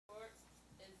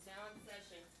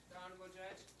Honorable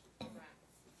Judge, Grant.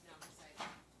 No, recite.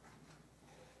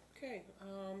 Okay,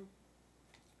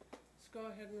 let's go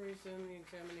ahead and resume the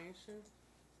examination.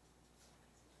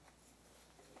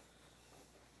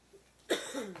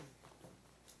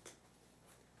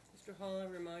 Mr. Hall, I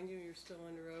remind you, you're still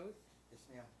under oath. Yes,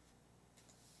 ma'am.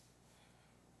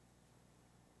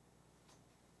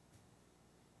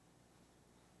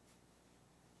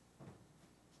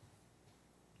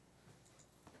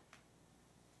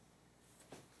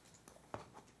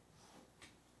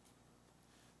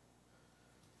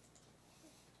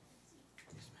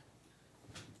 Yes, ma'am.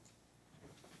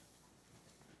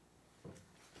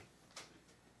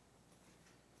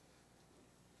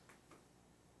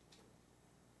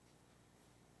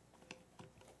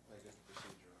 I get the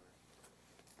procedure on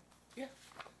Yeah,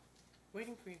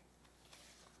 waiting for you. it.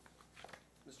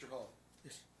 Mr. Hall,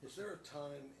 Yes. was there a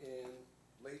time in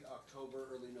late October,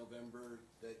 early November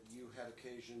that you had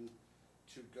occasion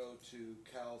to go to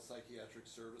Cal Psychiatric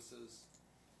Services?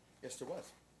 Yes, there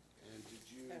was. And did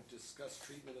you Yeah. discuss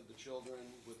treatment of the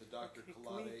children with the Dr. Okay, can we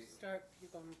Collade? start? You're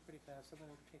going pretty fast. I'm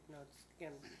going to take notes.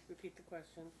 Again, repeat the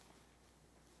question.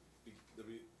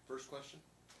 The first question?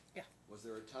 Yeah. Was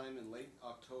there a time in late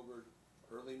October,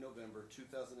 early November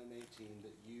 2018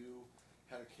 that you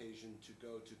had occasion to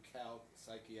go to Cal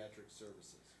Psychiatric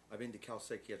Services? I've been to Cal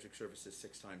Psychiatric Services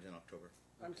 6 times in October.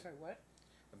 I'm Okay. sorry, what?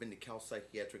 I've been to Cal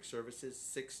Psychiatric Services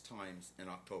 6 times in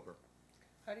October.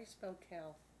 How do you spell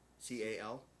Cal?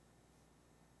 CAL?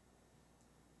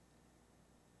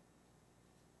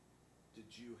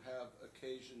 Did you have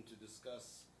occasion to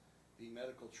discuss the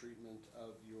medical treatment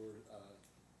of your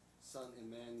son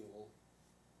Emmanuel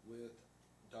with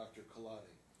Dr.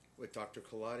 Collade? With Dr.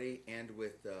 Collade and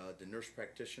with the nurse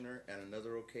practitioner at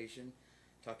another occasion,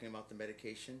 talking about the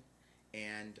medication.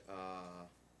 And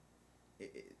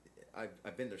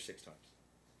I've been there 6 times.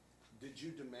 Did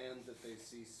you demand that they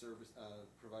cease service,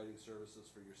 providing services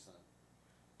for your son?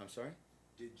 I'm sorry?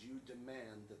 Did you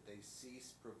demand that they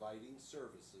cease providing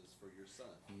services for your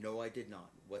son? No, I did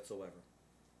not whatsoever.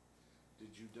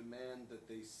 Did you demand that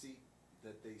they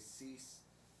cease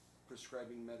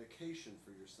prescribing medication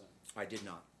for your son? I did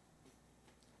not.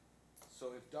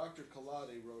 So if Dr.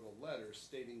 Collade wrote a letter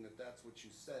stating that that's what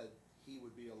you said, he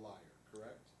would be a liar,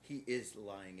 correct? He is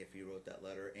lying if he wrote that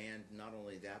letter, and not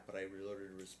only that, but I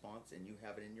reloaded a response, and you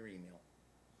have it in your email.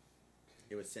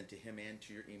 It was sent to him and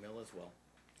to your email as well,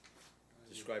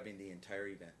 describing the entire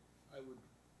event. I would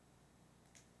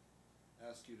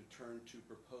ask you to turn to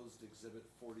proposed exhibit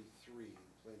 43,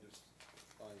 plaintiff's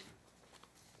finding.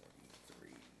 43.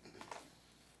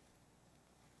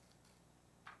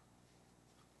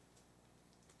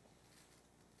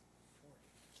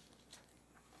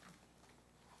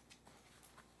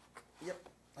 Yep,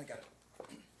 I got it.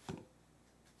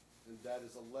 And that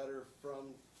is a letter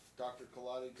from Dr.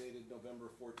 Collade dated November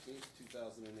 14th,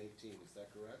 2018, is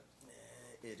that correct?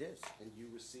 It is. And you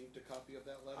received a copy of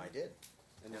that letter? I did.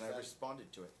 And And is I that-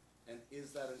 responded to it. And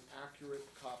is that an accurate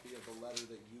copy of the letter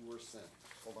that you were sent?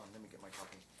 Hold on, let me get my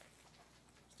copy.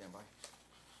 Stand by.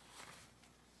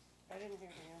 I didn't hear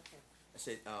the answer. I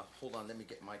said, hold on, let me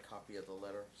get my copy of the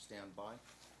letter. Stand by.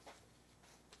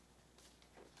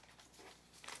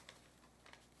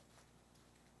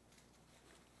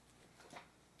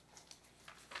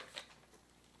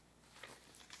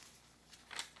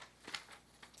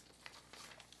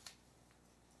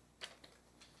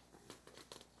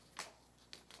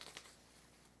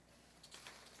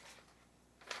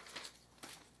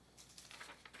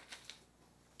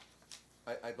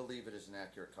 I believe it is an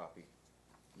accurate copy,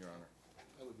 Your Honor.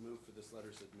 I would move for this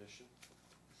letter's admission.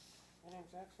 Any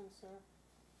objections, sir?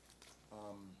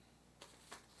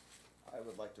 I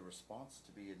would like the response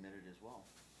to be admitted as well.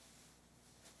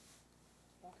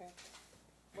 Okay.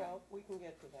 Well, we can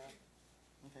get to that.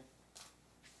 Okay.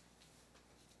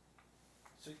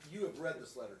 So you have read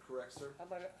this letter, correct, sir? How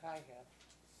about I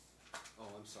have? Oh,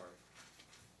 I'm sorry.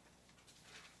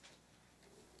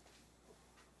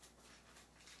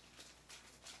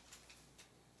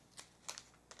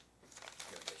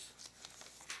 Here it is.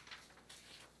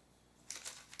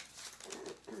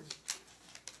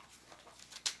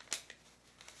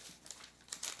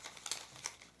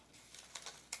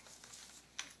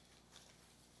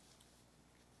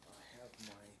 I have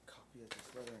my copy of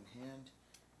this letter in hand.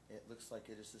 It looks like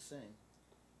it is the same.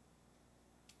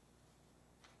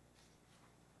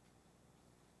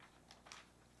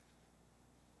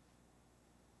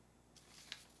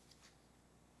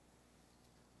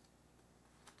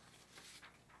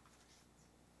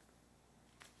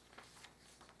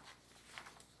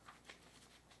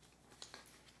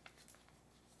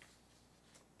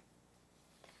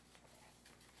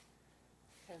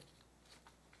 Okay.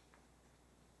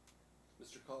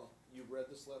 recall, you read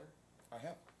this letter? I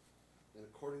have. And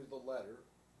according to the letter,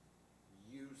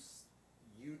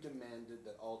 you demanded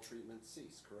that all treatment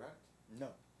cease, correct? No,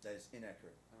 that is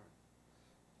inaccurate. All right.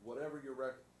 Whatever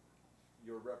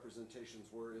your representations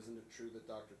were, isn't it true that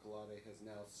Dr. Collade has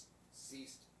now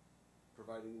ceased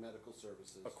providing medical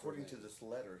services? According to this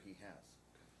letter, he has.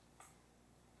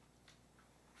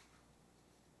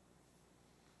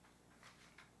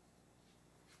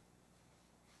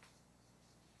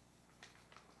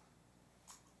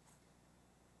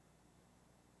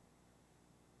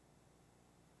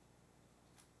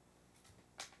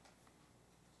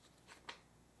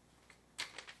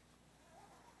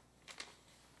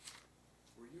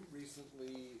 Were you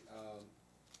recently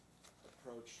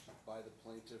approached by the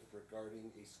plaintiff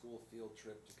regarding a school field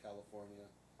trip to California?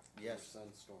 Yes. For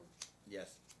Sun Storm?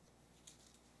 Yes.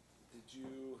 Did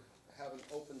you have an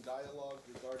open dialogue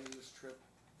regarding this trip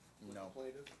with No. the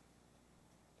plaintiff?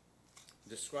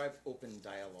 Describe open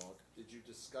dialogue Did you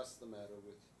discuss the matter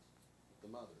with the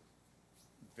mother?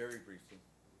 very briefly.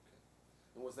 Okay.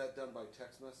 And was that done by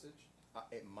text message?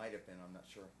 It might have been, I'm not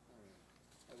sure. All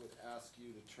right. I would ask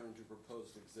you to turn to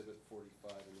proposed exhibit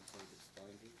 45 in the plaintiff's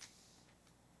findings.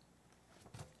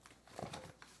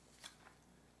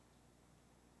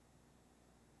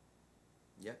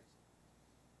 Yep.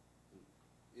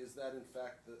 Is that in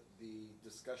fact the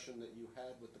discussion that you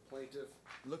had with the plaintiff?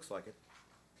 Looks like it.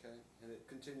 Okay, and it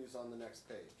continues on the next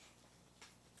page.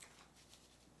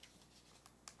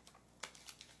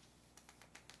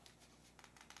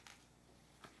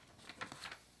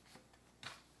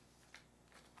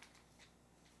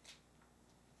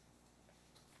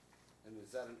 And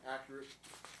is that an accurate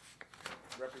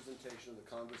representation of the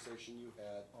conversation you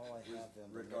had All I have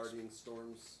in the regarding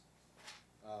Storm's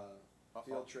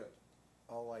field trip?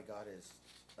 All I got is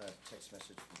a text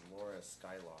message from Laura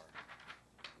Skylar.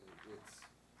 It's,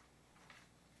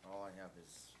 All I have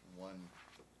is one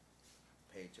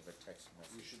page of a text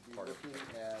message. you should be part of looking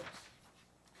it. at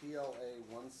PLA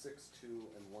 162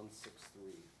 and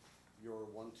 163. You're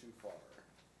one too far.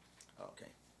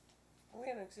 Okay. Are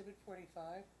we on exhibit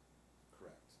 45?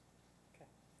 Correct. Okay.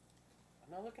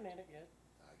 I'm not looking at it yet.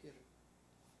 I get it.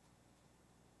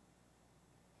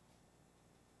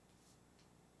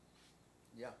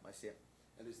 Yeah, I see it.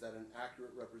 And is that an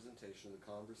accurate representation of the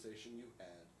conversation you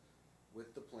had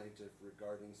with the plaintiff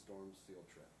regarding Storm's field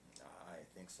trip? I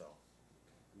think so.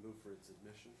 I move for its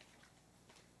admission.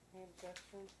 Any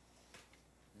objection?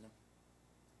 No.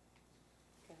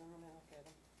 Okay, I'm gonna look at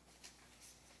them.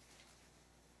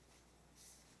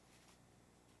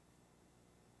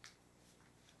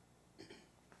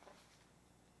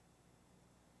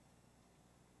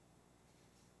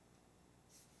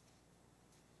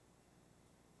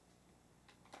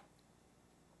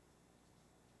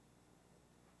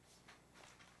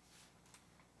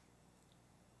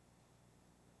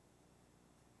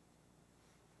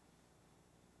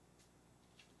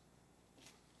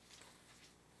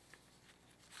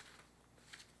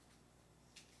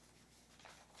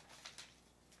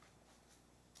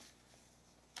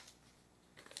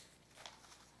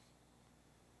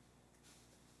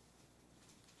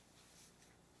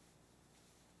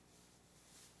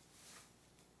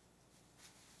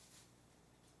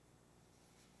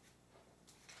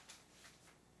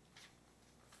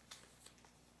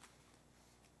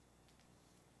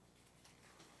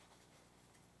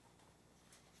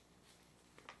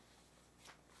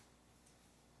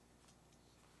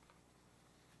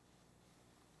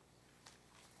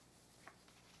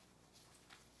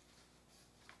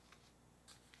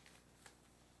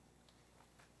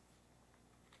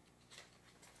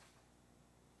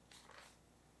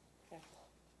 Okay.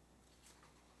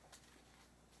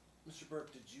 Mr.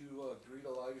 Burke, did you agree to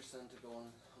allow your son to go on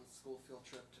a school field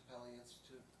trip to Pali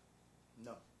Institute?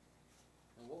 No.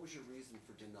 And what was your reason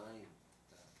for denying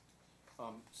that?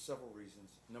 Several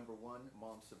reasons. Number one,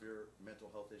 mom's severe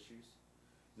mental health issues.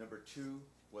 Number two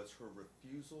was her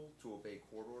refusal to obey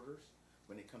court orders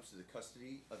when it comes to the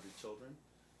custody of the children.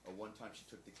 One time she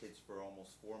took the kids for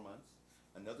almost 4 months.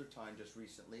 Another time just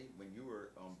recently, when you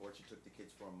were on board, she took the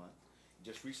kids for a month.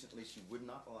 Just recently, she would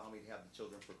not allow me to have the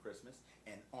children for Christmas,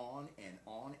 and on and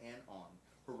on and on.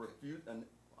 Her and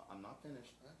I'm not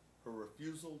finished. Her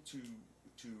refusal to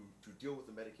deal with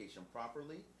the medication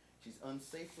properly. She's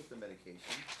unsafe with the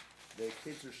medication. The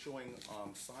kids are showing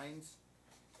signs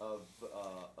of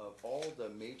all the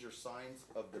major signs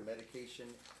of the medication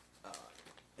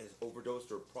as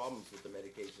overdosed or problems with the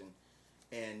medication,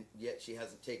 and yet she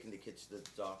hasn't taken the kids to the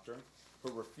doctor.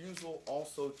 Her refusal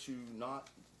also to not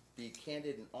be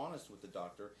candid and honest with the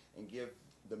doctor and give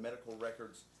the medical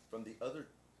records from the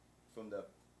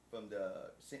from the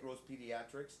St. Rose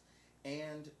Pediatrics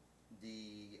and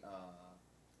the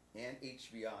and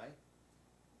HBI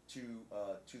to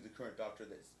the current doctor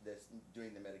that's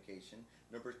doing the medication.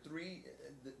 Number three,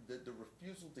 the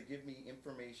refusal to give me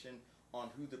information on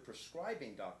who the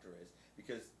prescribing doctor is,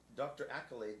 because Dr.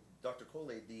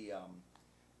 Coley,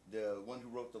 the one who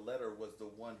wrote the letter, was the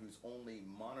one who's only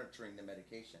monitoring the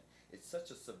medication. It's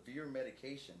such a severe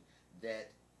medication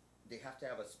that they have to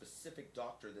have a specific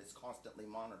doctor that's constantly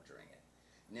monitoring it.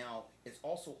 Now, it's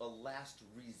also a last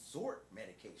resort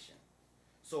medication.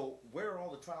 So where are all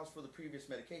the trials for the previous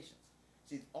medications?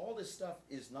 See, all this stuff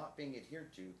is not being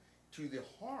adhered to the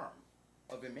harm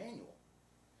of Emmanuel.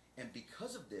 And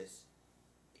because of this,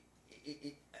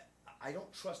 I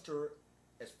don't trust her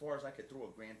as far as I could throw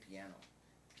a grand piano,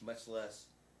 much less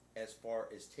as far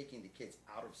as taking the kids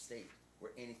out of state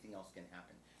where anything else can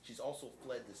happen. She's also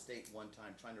fled the state one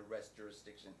time trying to wrest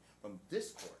jurisdiction from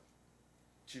this court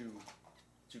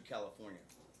to California.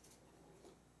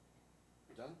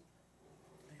 Done?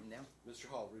 I am now. Mr.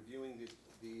 Hall, reviewing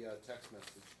the text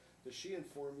message, does she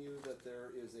inform you that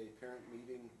there is a parent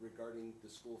meeting regarding the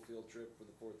school field trip for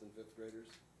the 4th and 5th graders?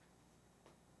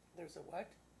 There's a what?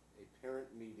 A parent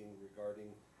meeting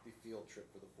regarding the field trip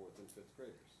for the 4th and 5th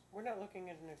graders. We're not looking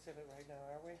at an exhibit right now,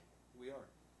 are we? We are.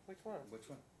 Which one? Which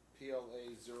one?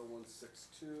 PLA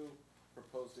 0162,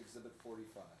 proposed exhibit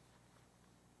 45.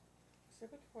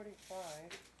 Exhibit 45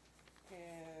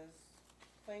 is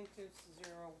plaintiff's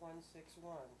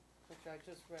 0161, which I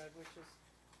just read, which is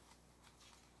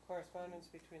correspondence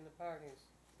between the parties.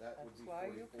 That would That's be why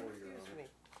you 44, Your confused Honor.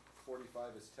 me.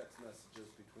 45 is text messages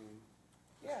between.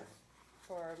 Yes,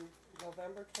 for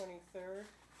November 23rd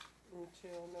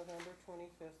until November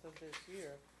 25th of this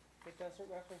year. It doesn't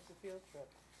reference the field trip.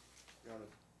 Your Honor,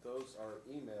 those are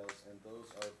emails and those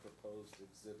are proposed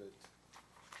exhibit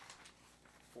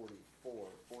 44.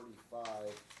 45,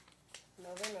 No,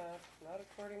 they're not. Not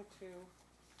according to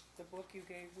the book you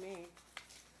gave me.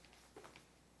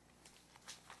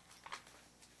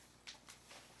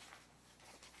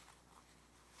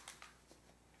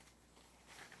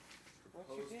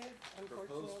 What you did,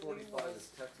 proposed unfortunately, 45 was is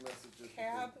text messages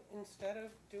tab, between. instead of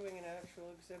doing an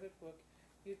actual exhibit book,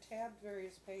 you tabbed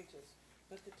various pages.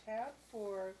 But the tab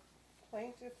for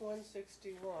plaintiff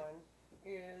 161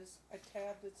 is a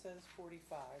tab that says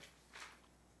 45.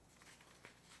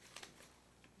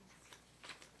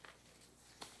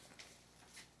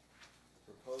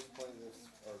 Proposed plaintiffs,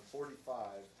 or 45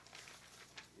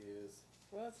 is,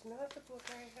 Well, it's not the book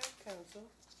I have, counsel.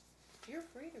 You're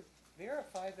free to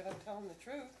verify that I'm telling the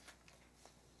truth.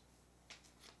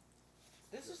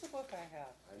 This is the book I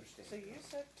have. I understand. So you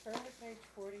said turn to page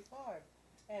 45,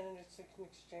 and it's an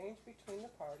exchange between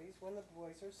the parties when the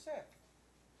boys are sick.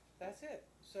 That's it.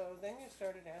 So then you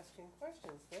started asking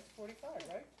questions. That's 45,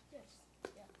 right? Yes,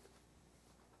 yeah.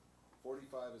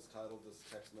 45 is titled as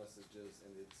text messages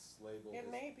and it's labeled It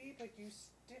as. may be, but you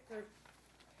sticker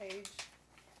page.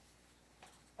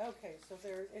 Okay, so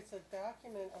it's a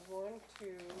document of 1, 2,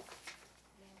 No,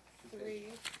 3,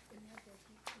 didn't have the,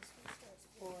 this one starts.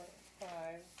 4,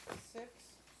 5, 6,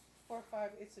 4, 5.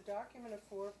 It's a document of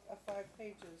 5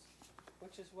 pages,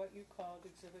 which is what you called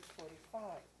Exhibit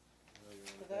 45.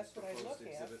 So that's what I look at.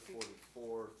 Proposed exhibit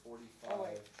 44, 45. Oh,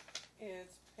 wait.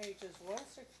 It's pages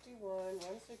 161,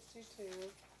 162,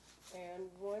 and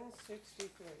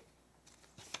 163.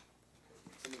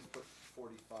 Somebody's put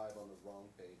 45 on the wrong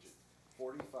page.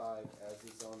 45, as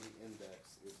is on the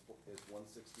index, is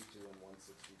 162 and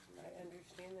 163. I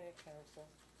understand that, counsel,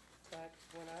 but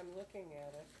when I'm looking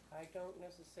at it, I don't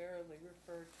necessarily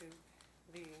refer to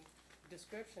the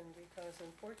description because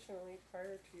unfortunately,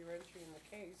 prior to your entry in the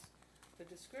case, the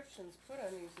descriptions put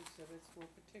on these exhibits were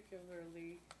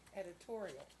particularly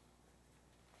editorial.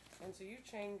 And so you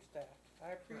changed that.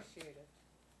 I appreciate it.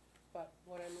 But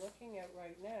what I'm looking at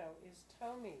right now is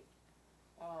tell me,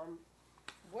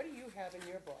 what do you have in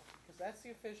your book? Because that's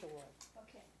the official one.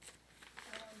 Okay.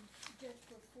 Judge,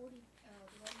 for 40,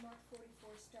 the one marked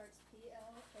 44 starts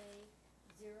PLA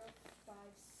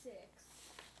 056,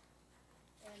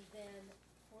 and then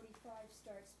 45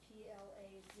 starts PLA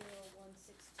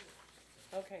 0162.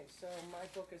 Okay, so my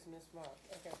book is mismarked.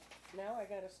 Okay, now I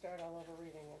gotta start all over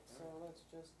reading it, so let's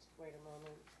just wait a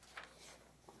moment.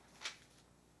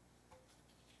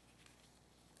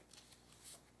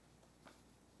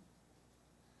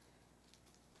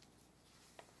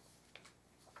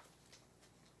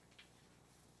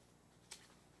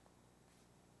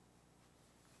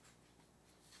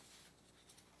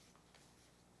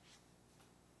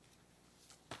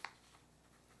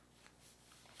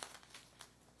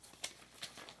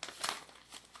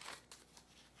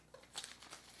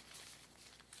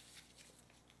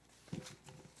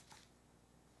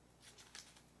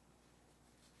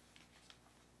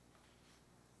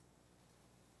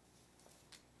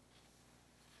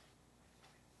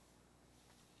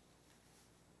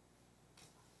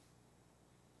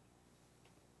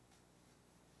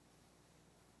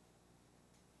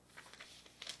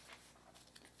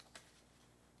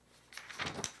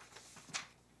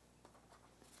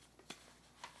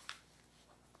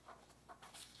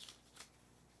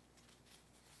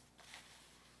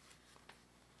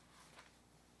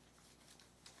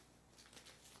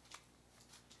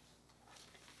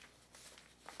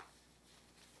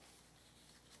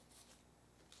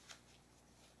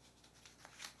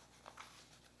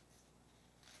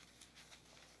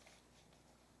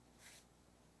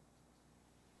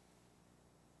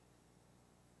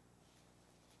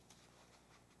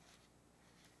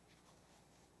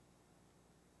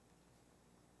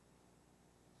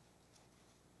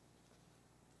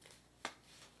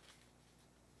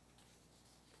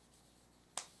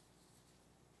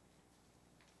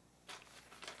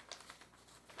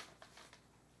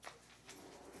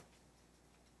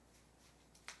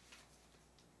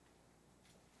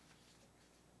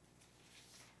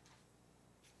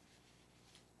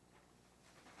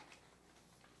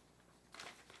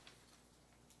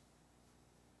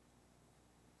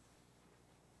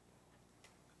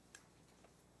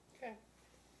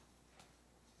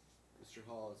 Mr.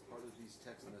 Hall, as part of these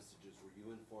text messages, were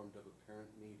you informed of a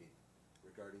parent meeting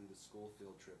regarding the school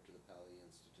field trip to the Pali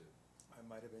Institute? I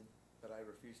might have been, but I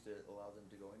refused to allow them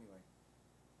to go anyway.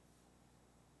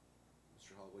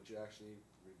 Mr. Hall, would you actually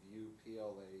review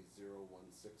PLA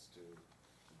 0162,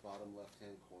 the bottom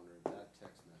left-hand corner of that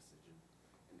text message, and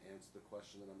answer the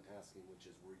question that I'm asking, which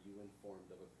is, were you informed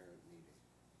of a parent meeting?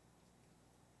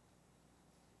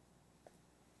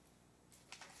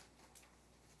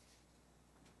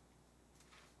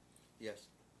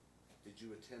 Yes. Did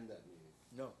you attend that meeting?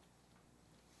 No.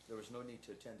 There was no need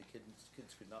to attend. The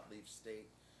kids could not leave state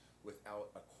without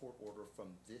a court order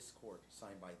from this court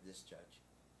signed by this judge.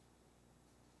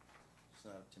 It's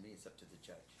not up to me, it's up to the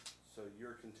judge. So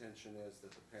your contention is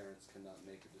that the parents cannot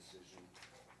make a decision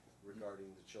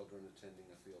regarding the children attending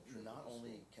a field trip? Not to the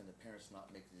only school? can the parents not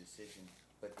make the decision,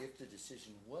 but if the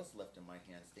decision was left in my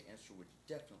hands, the answer would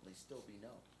definitely still be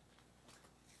no.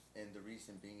 And the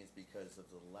reason being is because of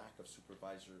the lack of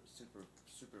supervising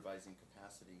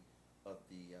capacity of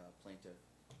the plaintiff.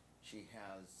 She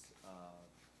has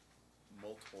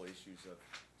multiple issues of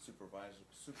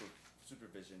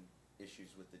supervision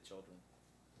issues with the children,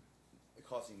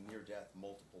 causing near death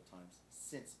multiple times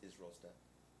since Israel's death.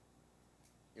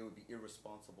 It would be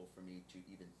irresponsible for me to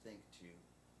even think to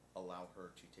allow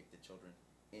her to take the children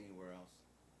anywhere else.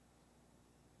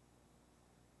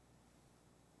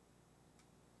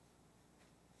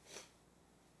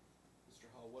 Mr.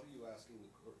 Hall, what are you asking the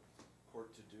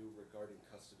court to do regarding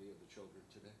custody of the children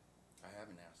today? I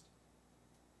haven't asked.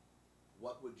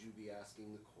 What would you be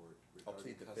asking the court I'll regarding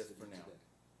plead the custody fifth for now. today?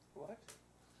 What?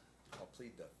 I'll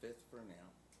plead the fifth for now.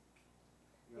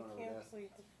 You Your Honor, can't I'm asking-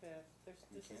 plead the fifth. This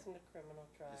can't? isn't a criminal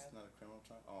trial. This is not a criminal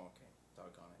trial? Oh, okay.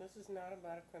 Doggone it. This is not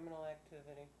about a criminal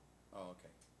activity. Oh, okay.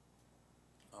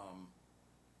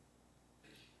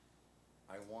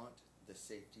 I want the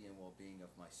safety and well-being of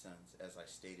my sons, as I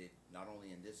stated, not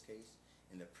only in this case,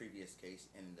 in the previous case,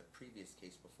 and in the previous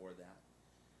case before that.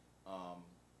 I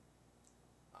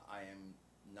am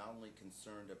not only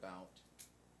concerned about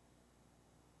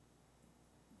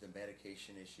the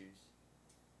medication issues,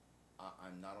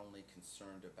 I'm not only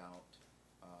concerned about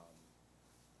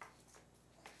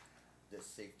the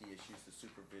safety issues, the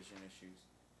supervision issues,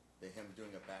 him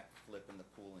doing a backflip in the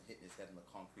pool and hitting his head in the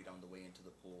concrete on the way into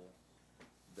the pool,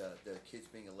 the kids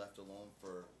being left alone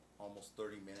for almost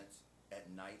 30 minutes at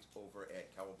night over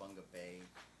at Cowabunga Bay,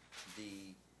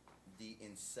 the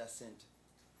incessant,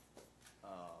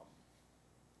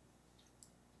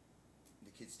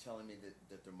 the kids telling me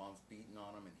that their mom's beating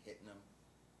on them and hitting them,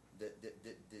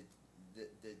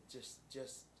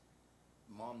 just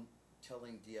mom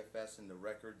telling DFS in the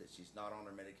record that she's not on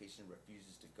her medication,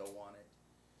 refuses to go on it.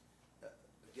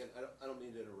 Again, I don't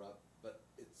mean to interrupt, but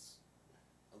it's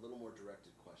a little more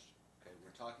directed question, okay?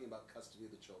 We're talking about custody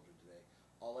of the children today.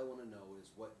 All I wanna know is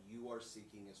what you are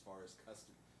seeking as far as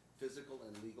custody, physical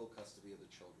and legal custody of the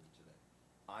children today.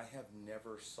 I have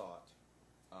never sought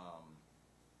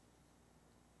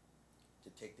to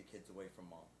take the kids away from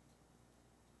mom.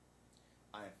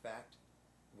 In fact,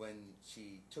 when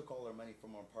she took all her money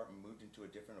from our apartment, moved into a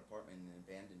different apartment and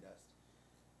abandoned us,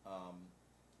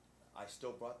 I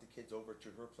still brought the kids over to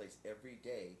her place every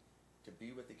day to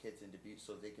be with the kids and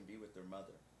so they can be with their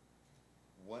mother.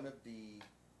 One of the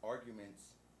arguments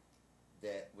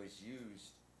that was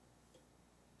used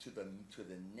to the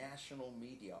national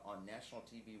media on national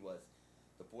TV was,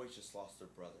 the boys just lost their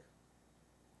brother.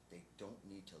 They don't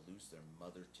need to lose their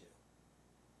mother too.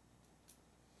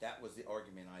 That was the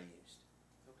argument I used.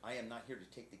 Okay. I am not here to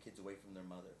take the kids away from their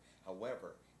mother.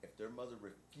 However, if their mother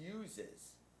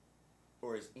refuses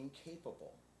or is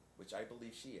incapable, which I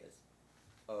believe she is,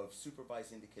 of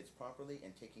supervising the kids properly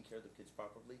and taking care of the kids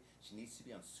properly, she needs to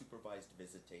be on supervised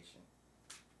visitation.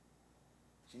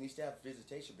 She needs to have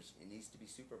visitation, but it needs to be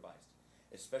supervised,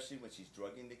 especially when she's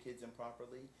drugging the kids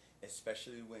improperly,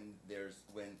 especially when there's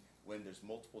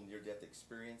multiple near-death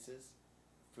experiences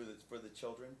for the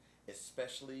children,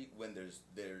 especially when there's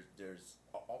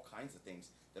all kinds of things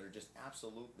that are just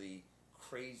absolutely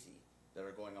crazy that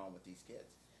are going on with these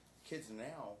kids. Kids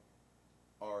now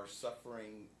are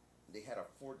suffering.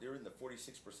 They're in the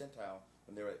 46th percentile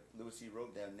when they're at Lewis E.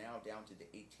 Road. They're now down to the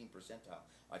 18th percentile.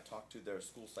 I talked to their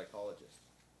school psychologist,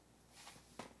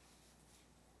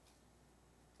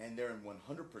 and they're in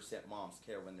 100% mom's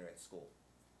care when they're at school.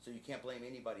 So you can't blame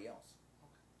anybody else.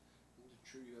 Is it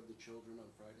true you have the children on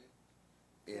Friday?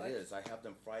 It What? is. I have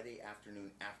them Friday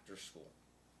afternoon after school.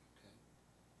 Okay.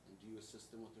 And do you assist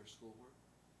them with their schoolwork?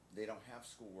 They don't have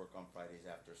schoolwork on Fridays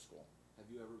after school. Have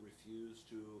you ever refused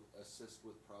to assist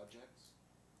with projects?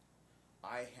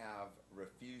 I have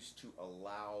refused to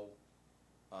allow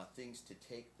things to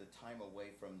take the time away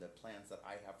from the plans that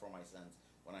I have for my sons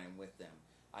when I am with them.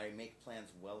 I make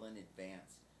plans well in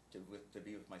advance to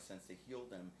be with my sons, to heal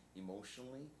them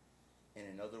emotionally and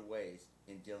in other ways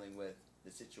in dealing with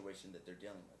the situation that they're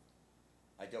dealing with.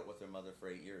 I dealt with their mother for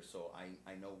 8 years, so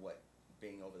I know what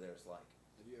being over there is like.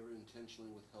 Have you ever intentionally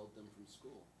withheld them from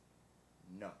school?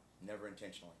 No, never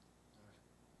intentionally. All right.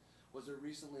 Was there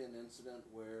recently an incident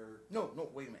where... No,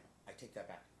 wait a minute. I take that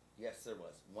back. Yes, there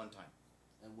was. One time.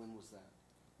 And when was that?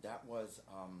 That was,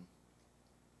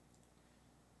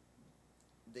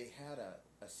 they had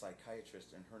a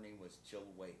psychiatrist, and her name was Jill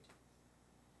Waite.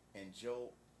 And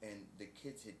Jill and the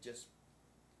kids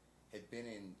had been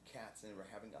in Cats, and they were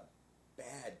having a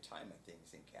bad time of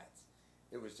things in Cats.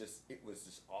 It was just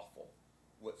awful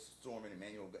what Storm and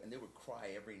Emmanuel, and they would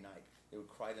cry every night. They would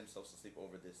cry themselves to sleep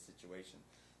over this situation.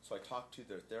 So I talked to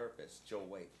their therapist, Joe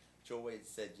Waite. Joe Waite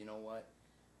said, you know what?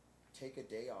 Take a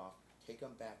day off, take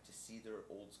them back to see their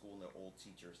old school and their old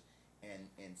teachers,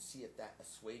 and see if that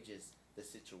assuages the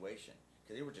situation.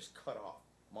 Because they were just cut off.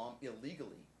 Mom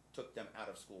illegally took them out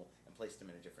of school and placed them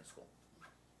in a different school.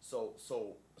 So,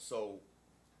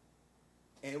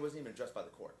 and it wasn't even addressed by the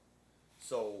court.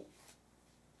 So,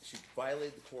 she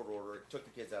violated the court order, took the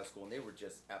kids out of school, and they were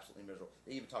just absolutely miserable.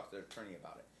 They even talked to their attorney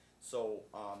about it. So,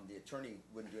 the attorney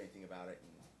wouldn't do anything about it,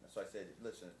 and so I said,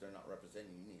 listen, if they're not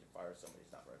representing you, you need to fire somebody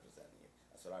who's not representing you.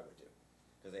 That's what I would do.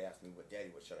 Because they asked me, Daddy,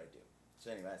 what should I do? So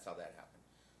anyway, that's how that happened.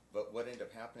 But what ended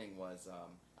up happening was,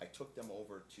 I took them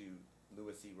over to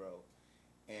Lewis E. Rowe,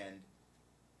 and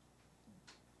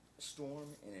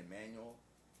Storm and Emmanuel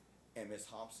and Miss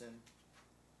Hobson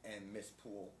and Miss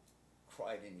Poole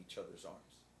cried in each other's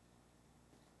arms.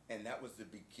 And that was the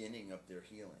beginning of their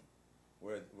healing,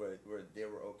 where they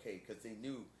were okay, because they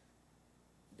knew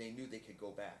they could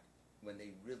go back when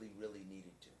they really, really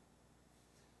needed to.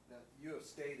 Now, you have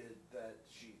stated that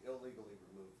she illegally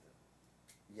removed them.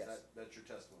 Yes. That's your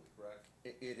testimony, correct?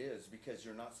 It is, because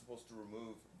you're not supposed to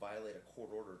violate a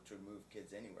court order to remove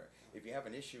kids anywhere. If you have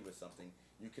an issue with something,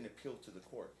 you can appeal to the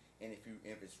court. And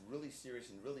if it's really serious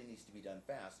and really needs to be done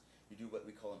fast, you do what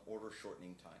we call an order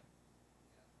shortening time.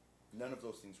 None of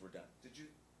those things were done. Did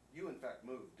you in fact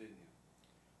moved, didn't you?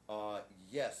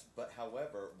 Yes, but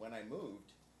however, when I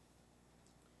moved,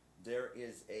 there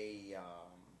is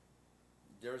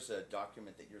there's a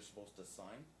document that you're supposed to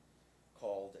sign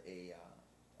called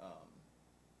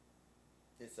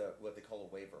it's what they call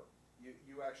a waiver.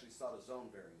 You actually sought a zone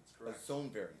variance, correct? A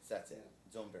zone variance, that's it.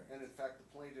 Yeah. Zone variance. And in fact, the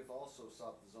plaintiff also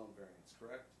sought the zone variance,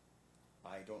 correct?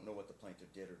 I don't know what the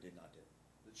plaintiff did or did not do.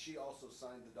 But she also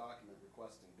signed the document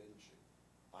requesting, didn't she?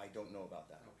 I don't know about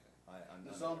that. Okay. I'm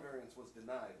The not zone aware. variance was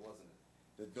denied, wasn't it?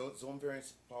 The zone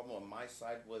variance problem on my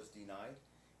side was denied,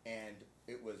 and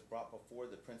it was brought before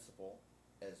the principal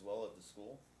as well as the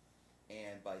school.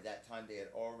 And by that time, they had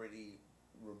already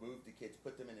removed the kids,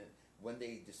 put them in when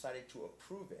they decided to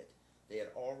approve it, they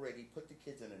had already put the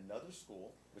kids in another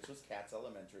school, which was Katz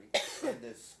Elementary, and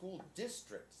the school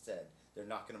district said they're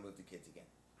not gonna move the kids again.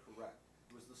 Correct.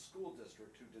 It was the school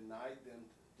district who denied them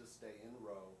to stay in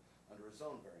row under a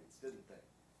zone variance, didn't they?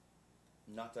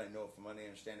 Not that I know, from what I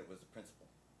understand, it was the principal.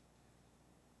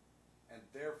 And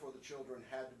therefore, the children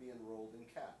had to be enrolled in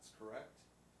CATS, correct?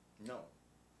 No.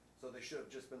 So they should have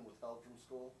just been withheld from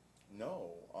school?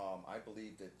 No, I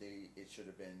believe that it should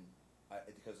have been,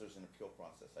 because there's an appeal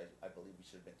process, I believe we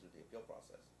should have been through the appeal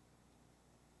process.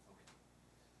 Okay.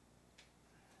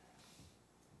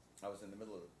 I was in the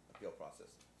middle of the appeal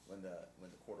process when the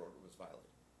court order was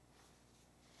violated.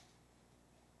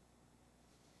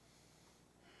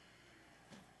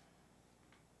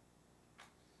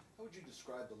 How would you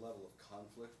describe the level of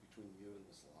conflict between you and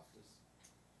Ms. Loftus?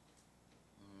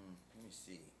 Let me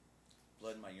see.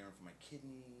 Blood in my urine from my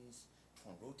kidneys,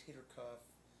 torn rotator cuff,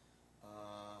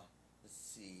 let's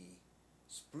see,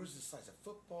 bruises the size of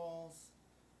footballs,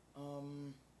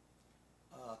 throwing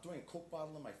a Coke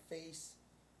bottle in my face,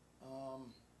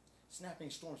 snapping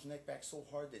Storm's neck back so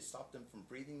hard they stopped him from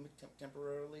breathing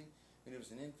temporarily when he was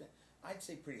an infant. I'd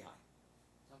say pretty high.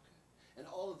 Okay. And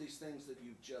all of these things that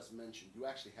you just mentioned, you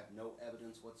actually have no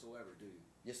evidence whatsoever, do you?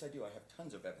 Yes, I do. I have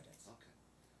tons of evidence. Okay.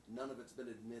 None of it's been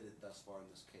admitted thus far in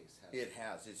this case, has It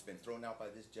has. It's been thrown out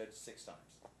by this judge 6 times.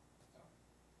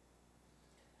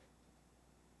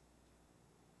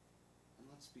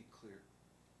 And let's be clear.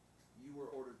 You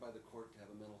were ordered by the court to have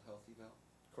a mental health eval,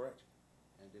 Correct.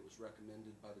 and it was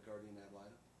recommended by the guardian ad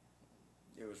litem?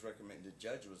 It was recommended. The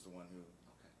judge was the one who,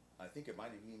 Okay. I think it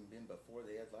might have even been before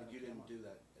they had. But you didn't do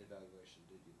that evaluation,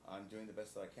 did you? I'm doing the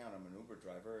best that I can. I'm an Uber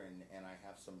driver, and I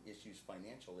have some issues,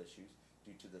 financial issues,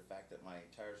 due to the fact that my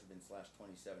tires have been slashed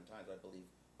 27 times, I believe,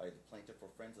 by the plaintiff or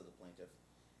friends of the plaintiff.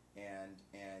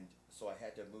 and so I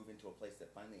had to move into a place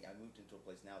that finally, I moved into a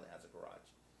place now that has a garage.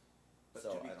 But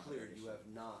So to be I don't have clear, an you issue. have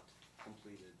not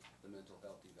completed the mental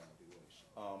health evaluation.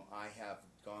 I have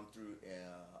gone through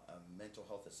a mental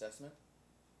health assessment,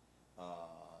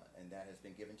 and that has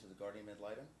been given to the guardian ad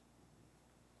litem.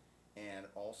 And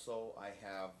also I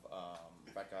have,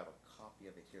 in fact, I have a copy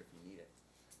of it here if you need it.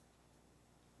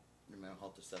 The mental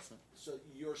health assessment. So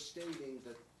you're stating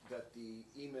that the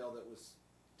email that was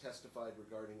testified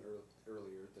regarding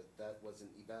earlier, that was an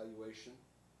evaluation,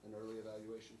 an early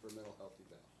evaluation for mental health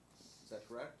eval. Is that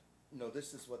correct? No,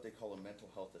 this is what they call a mental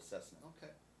health assessment.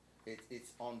 Okay.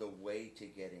 It's on the way to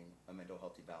getting a mental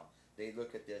health eval. They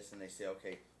look at this and they say,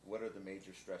 okay, what are the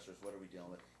major stressors? What are we dealing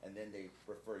with? And then they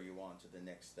refer you on to the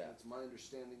next step. It's my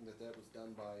understanding that that was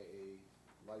done by a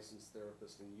licensed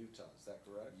therapist in Utah. Is that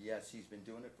correct? Yes, he's been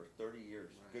doing it for 30 years.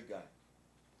 Right. Good guy.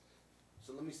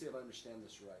 So let me see if I understand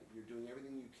this right. You're doing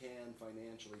everything you can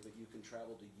financially, but you can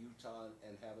travel to Utah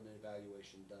and have an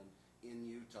evaluation done in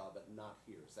Utah, but not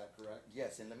here. Is that correct?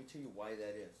 Yes, and let me tell you why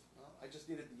that is. I just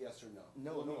needed the yes or no.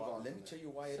 No, We'll move on let from me there. tell you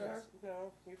why it Sir, is. no,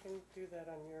 you can do that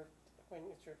on your, when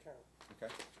it's your turn.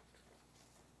 Okay?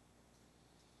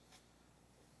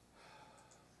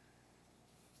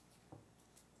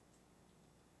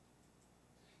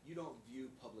 You don't view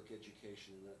public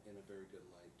education in a very good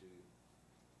light, do you?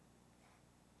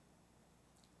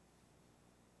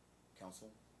 Counsel,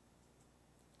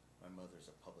 my mother's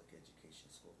a public education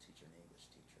school teacher, an English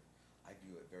teacher. I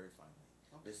view it very finely.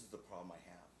 Okay. This is the problem I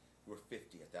have. We're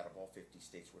 50th. Out of all 50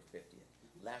 states, we're 50th.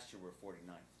 Last year, we were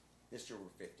 49th. This year,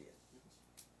 we're 50th.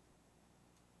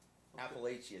 Okay.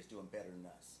 Appalachia is doing better than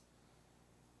us.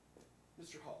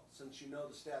 Mr. Hall, since you know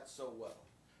the stats so well,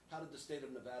 how did the state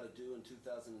of Nevada do in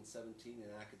 2017 in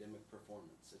academic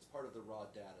performance? It's part of the raw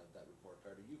data of that report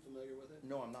card. Are you familiar with it?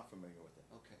 No, I'm not familiar with it.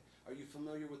 Okay. Are you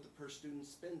familiar with the per student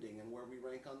spending and where we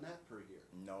rank on that per year?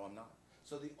 No, I'm not.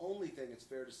 So the only thing it's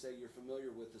fair to say you're familiar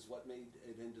with is what made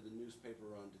it into the newspaper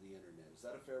or onto the internet. Is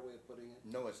that a fair way of putting it?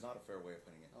 No, it's not a fair way of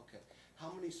putting it. Okay. How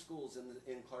many schools in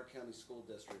Clark County School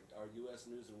District are U.S.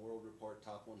 News and World Report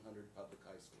top 100 public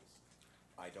high schools?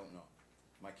 I don't know.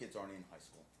 My kids aren't in high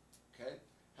school. Okay.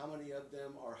 How many of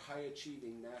them are high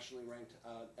achieving, nationally ranked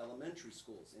elementary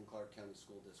schools in Clark County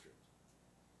School District?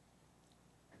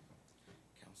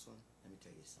 Counselor, let me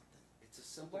tell you something. It's a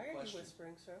simple Why are you question.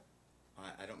 whispering, sir?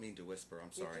 I don't mean to whisper.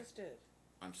 I'm You sorry. just did.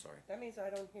 I'm sorry. That means I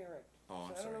don't hear it. Oh,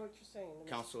 I'm So I don't know sorry. what you're saying. Let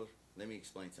me- Counselor, let me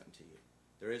explain something to you.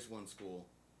 There is one school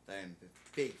that I'm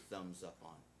a big thumbs up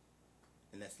on,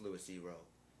 and that's Lewis E. Rowe.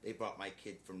 They brought my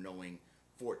kid from knowing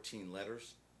 14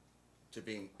 letters to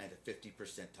being at a 50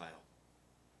 percentile.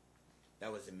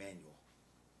 That was Emmanuel.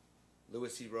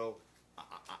 Lewis E. Rowe,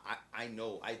 I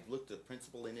know. I looked the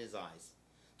principal in his eyes,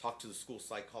 talked to the school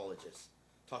psychologist,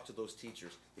 talked to those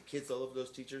teachers. The kids love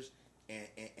those teachers,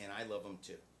 and I love them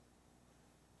too.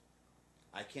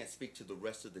 I can't speak to the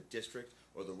rest of the district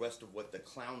or the rest of what the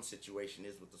clown situation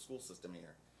is with the school system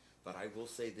here. But I will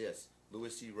say this,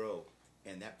 Lewis E. Rowe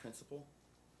and that principal,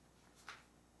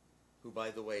 who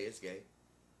by the way is gay,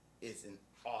 is an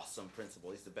awesome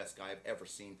principal. He's the best guy I've ever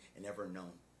seen and ever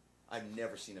known. I've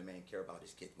never seen a man care about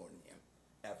his kids more than him,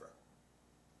 ever.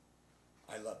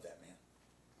 I love that man.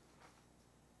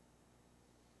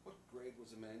 What grade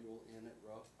was Emmanuel in at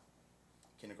Rowe?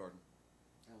 Kindergarten,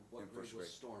 And what In grade first was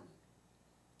grade. Storm in?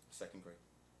 2nd grade,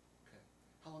 Okay.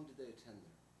 How long did they attend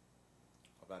there?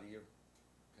 about a year,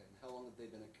 Okay. And how long have they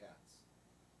been at Katz?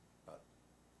 about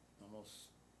almost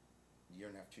a year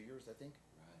and a half, 2 years, I think.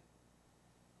 Right.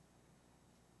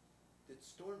 Did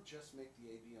Storm just make the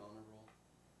AB honor roll?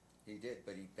 He did,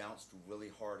 but he bounced really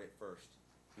hard at first.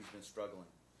 He's been struggling.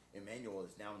 Emmanuel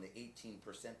is now in the 18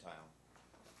 percentile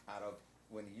out of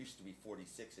when he used to be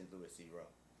 46 in Lewis E. Rowe.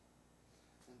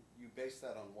 And you base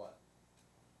that on what?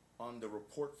 On the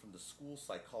report from the school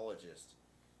psychologist,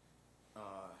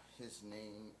 his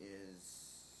name is...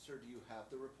 Sir, do you have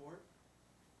the report?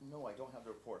 No, I don't have the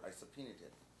report. I subpoenaed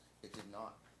it. It did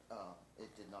not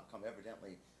come.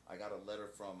 Evidently, I got a letter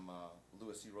from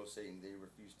Lewis E. Rowe saying they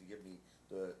refused to give me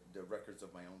the records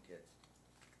of my own kids.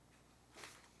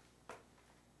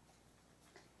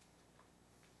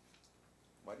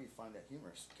 Why do you find that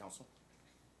humorous, counsel?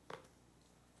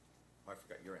 I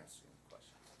forgot you're answering the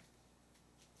question.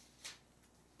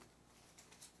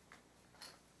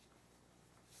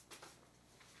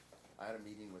 I had a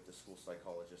meeting with the school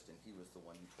psychologist, and he was the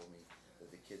one who told me that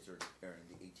the kids are in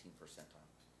the 18 percentile.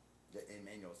 That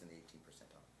Emmanuel's in the 18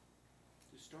 percentile.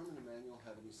 Do Storm and Emmanuel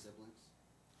have any siblings?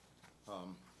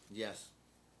 Yes,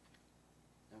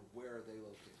 And where are they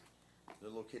located? they're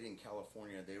located in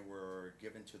California. They were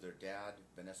given to their dad.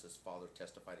 Vanessa's father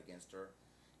testified against her,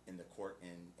 in the court,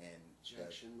 and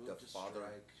Objection, the move to father,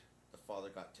 strike. the father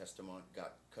got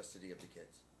custody of the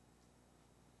kids.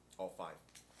 All 5.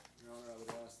 Your Honor, I would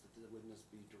ask that the witness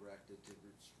be directed to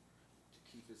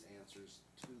keep his answers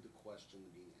to the question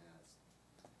being asked.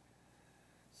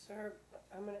 Sir,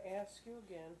 I'm gonna ask you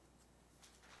again,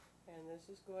 and this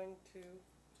is going to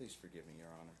Please forgive me, Your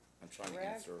Honor. I'm trying to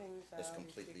drag answer things as out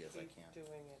completely to as I keep can.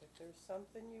 doing it. If there's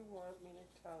something you want me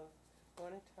to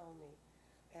wanna tell me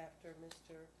after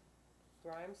Mr.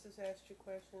 Grimes has asked you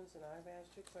questions and I've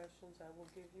asked you questions, I will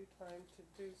give you time to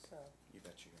do so. You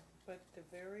bet you, Your Honor. But the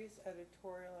various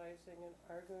editorializing and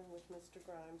arguing with Mr.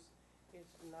 Grimes is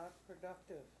not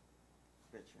productive.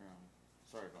 Bet you, Your Honor.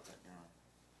 Sorry about that, Your Honor.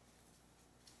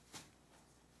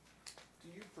 Do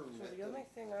you So permit the only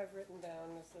them? thing I've written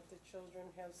down is that the children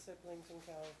have siblings in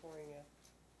California.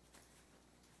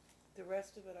 The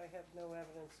rest of it I have no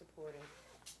evidence supporting.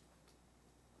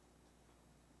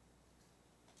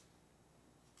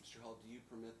 Mr. Hall, do you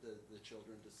permit the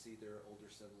children to see their older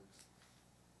siblings?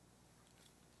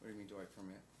 What do you mean, do I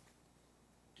permit?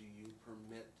 Do you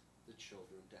permit the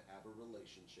children to have a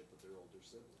relationship with their older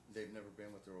siblings? They've never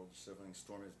been with their older siblings.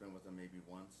 Storm has been with them maybe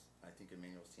once. I think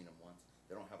Emmanuel's seen him once.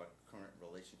 They don't have a current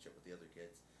relationship with the other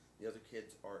kids. The other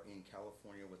kids are in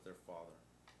California with their father.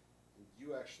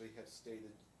 You actually have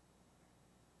stated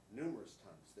numerous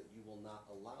times that you will not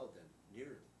allow them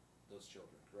near those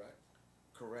children, correct?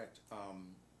 Correct.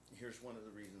 Here's one of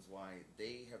the reasons why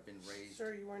they have been raised.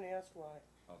 Sir, you weren't asked why.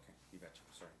 Okay, you betcha.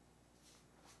 Sorry.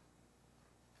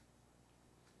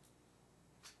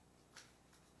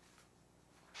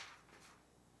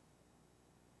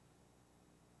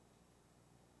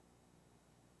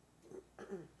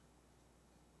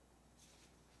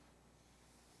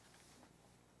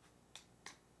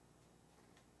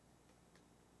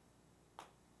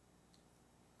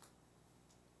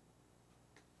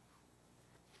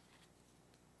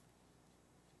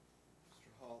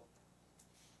 Mr. Hall,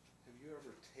 have you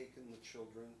ever taken the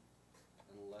children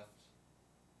and left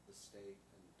the state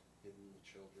and hidden the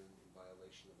children in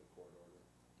violation of a court order?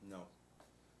 No.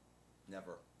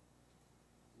 Never.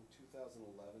 In 2011,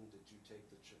 did you take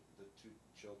the 2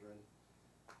 children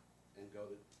and go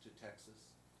to Texas?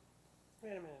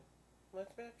 Wait a minute.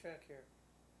 Let's backtrack here.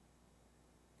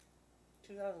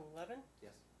 2011?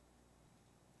 Yes.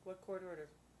 What court order?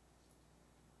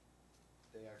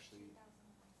 They actually,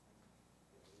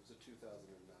 it was a 2009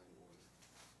 order.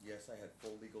 Yes, I had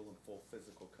full legal and full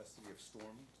physical custody of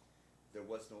Storm. There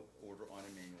was no order on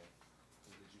Emmanuel.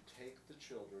 And did you take the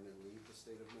children and leave the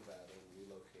state of Nevada and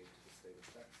relocate to the state of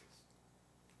Texas?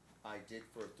 I did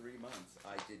for 3 months.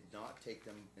 I did not take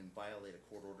them and violate a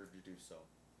court order to do so.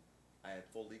 I had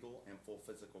full legal and full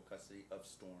physical custody of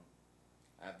Storm.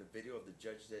 I have the video of the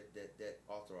judge that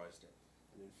authorized it.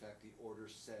 And in fact, the order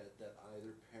said that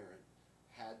either parent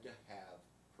had to have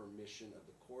permission of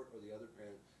the court or the other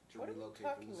parent to What are you relocate from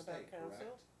talking the about, state,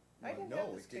 counsel? correct? I didn't No,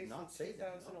 have it this did case not in say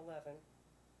that, no. 2011.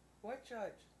 What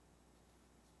judge?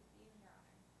 You, Your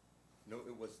Honor, No,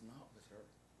 it was not with her.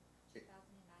 2009.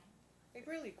 Hey,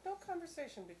 really, no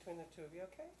conversation between the two of you,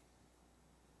 okay?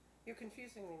 You're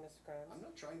confusing me, Mr. Grimes. I'm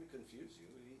not trying to confuse you.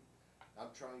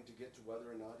 I'm trying to get to whether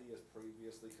or not he has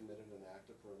previously committed an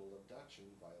act of parental abduction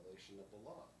in violation of the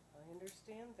law. I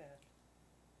understand that.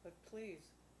 But please,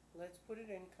 let's put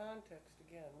it in context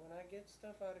again. When I get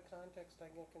stuff out of context, I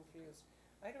get confused.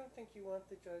 I don't think you want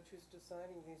the judge who's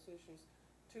deciding these issues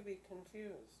to be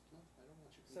confused. No, I don't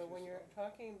want you confused. So when you're at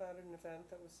all. talking about an event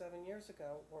that was 7 years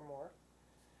ago or more,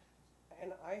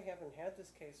 and I haven't had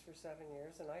this case for 7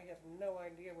 years, and I have no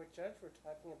idea what judge we're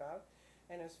talking about,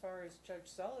 and as far as Judge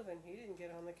Sullivan, he didn't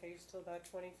get on the case till about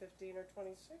 2015 or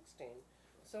 2016.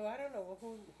 So I don't know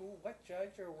what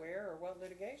judge or where or what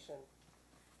litigation.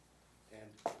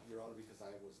 And, Your Honor, because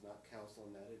I was not counsel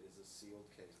in that, it is a sealed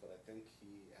case, but I think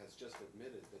he has just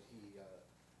admitted that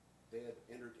they had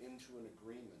entered into an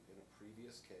agreement in a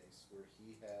previous case where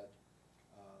he had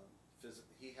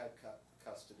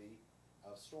custody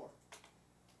of Storm.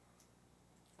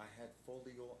 I had full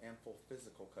legal and full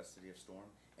physical custody of Storm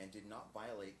and did not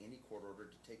violate any court order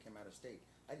to take him out of state.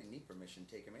 I didn't need permission to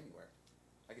take him anywhere.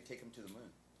 I could take him to the moon.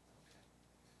 Okay.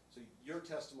 So your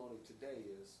testimony today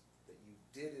is that you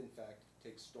did in fact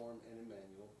take Storm and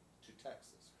Emmanuel to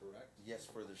Texas, correct? Yes,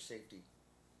 for their safety.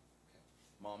 Okay.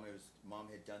 Mom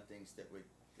had done things that would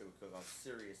cause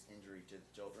serious injury to the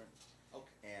children,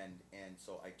 Okay. and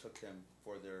so I took them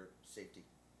for their safety.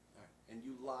 All right. And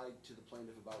you lied to the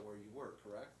plaintiff about where you were,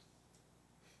 correct?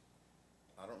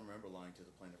 I don't remember lying to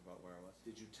the plaintiff about where I was.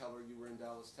 Did you tell her you were in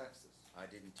Dallas, Texas? I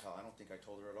don't think I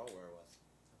told her at all where I was.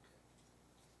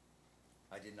 Okay.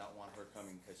 I did not want her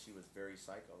coming because she was very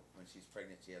psycho. When she's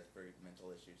pregnant, she has very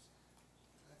mental issues.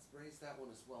 Let's raise that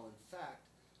one as well. In fact,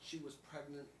 she was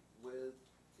pregnant with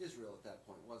Israel at that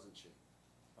point, wasn't she?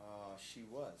 She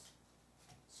was.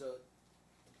 So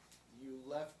you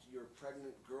left your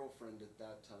pregnant girlfriend at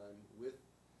that time with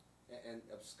and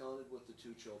absconded with the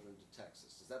 2 children to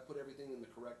Texas. Does that put everything in the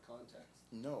correct context?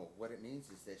 No, what it means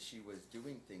is that she was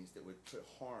doing things that would put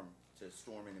harm to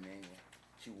Storm and Emmanuel.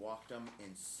 She walked them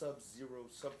in sub-zero,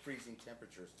 sub-freezing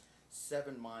temperatures,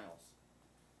 7 miles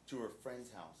to her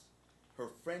friend's house. Her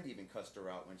friend even cussed her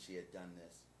out when she had done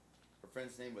this. Her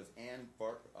friend's name was Ann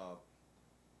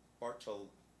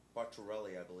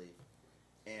Bartorelli, I believe.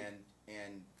 And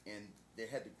they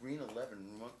had the green 11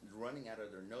 running out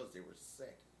of their nose. They were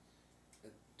sick.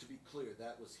 And to be clear,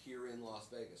 that was here in Las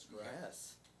Vegas, correct?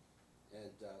 Yes. And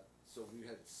so we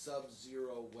had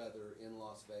sub-zero weather in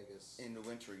Las Vegas. In the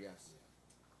winter, yes.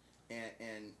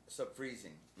 And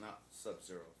sub-freezing, not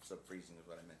sub-zero. Sub-freezing is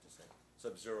what I meant to say.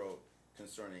 Sub-zero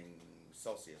concerning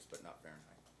Celsius, but not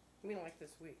Fahrenheit. I mean, like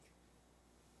this week.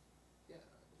 Yeah,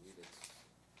 I believe it's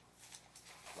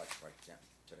Like right now,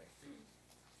 today.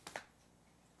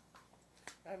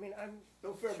 I mean, I'm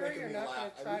no fair sure making you're me not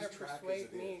laugh. gonna try I to lose track as persuade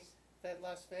it me is. that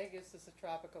Las Vegas is a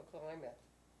tropical climate.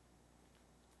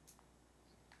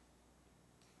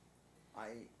 I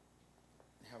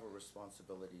have a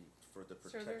responsibility for the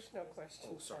Sir, protection. there's no question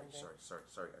Oh, sorry, pending.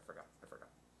 sorry, I forgot.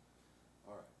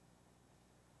 All right.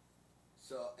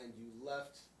 So, and you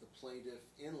left the plaintiff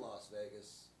in Las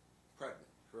Vegas pregnant,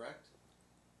 correct?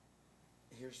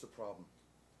 Here's the problem.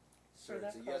 So Sir, that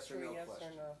it's a yes calls or for no a yes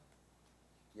question. or no.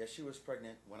 Yes, she was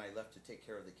pregnant when I left to take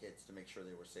care of the kids to make sure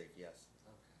they were safe, yes.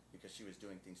 Okay, Because she was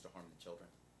doing things to harm the children.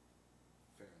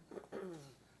 fair enough.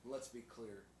 Let's be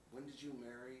clear. When did you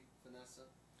marry Vanessa?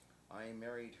 I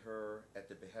married her at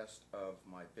the behest of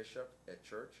my bishop at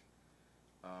church,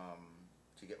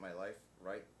 to get my life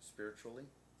right spiritually.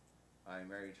 I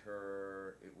married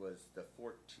her, it was the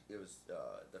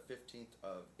 15th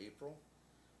of April.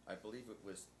 I believe it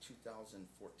was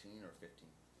 2014 or 15.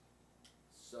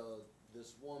 So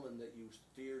this woman that you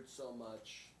feared so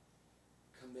much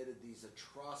committed these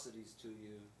atrocities to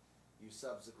you, you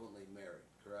subsequently married,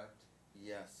 correct?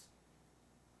 Yes.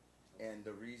 And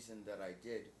the reason that I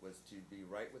did was to be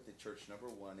right with the church, number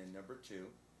one, and number two,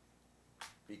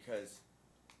 because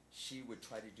she would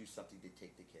try to do something to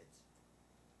take the kids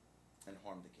and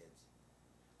harm the kids.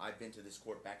 I've been to this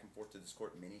court, back and forth to this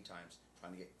court many times,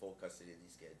 trying to get full custody of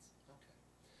these kids. Okay.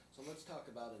 So let's talk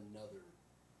about another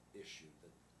issue that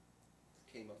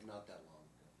came up not that long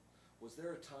ago. Was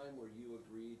there a time where you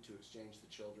agreed to exchange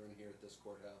the children here at this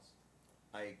courthouse?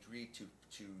 I agreed to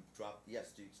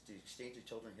exchange the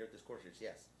children here at this courthouse,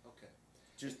 yes. Okay.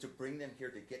 Just to bring them here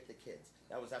to get the kids.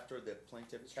 That was after the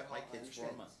plaintiff Mr. kept my Hall, I kids for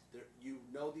a understand. month. You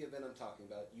know the event I'm talking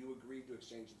about. You agreed to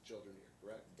exchange the children here,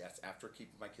 correct? That's after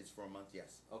keeping my kids for a month,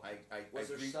 yes. Okay. I Was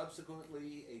there agreed.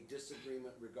 subsequently a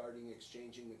disagreement regarding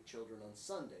exchanging the children on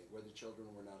Sunday, where the children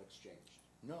were not exchanged?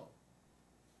 No.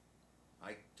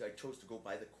 I chose to go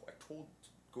by the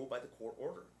court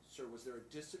order. Sir, was there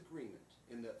a disagreement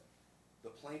in that the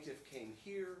plaintiff came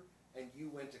here and you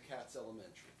went to Katz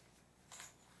Elementary?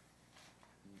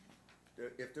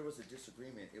 If there was a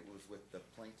disagreement, it was with the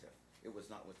plaintiff. It was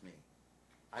not with me.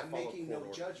 I'm followed making court no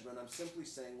order. judgment. I'm simply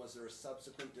saying, was there a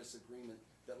subsequent disagreement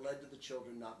that led to the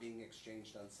children not being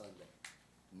exchanged on Sunday?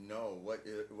 No,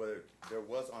 whether there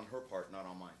was on her part, not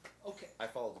on mine. Okay, I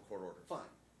followed the court order. fine.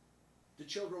 The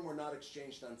children were not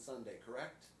exchanged on Sunday,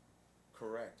 correct?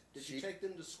 Correct. Did you take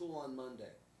them to school on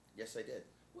Monday? Yes, I did.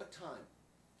 What time?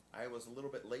 I was a little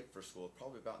bit late for school,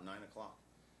 probably about 9 o'clock.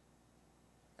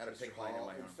 Had a Mr. PICC line in Hall,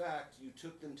 my in arm. fact, you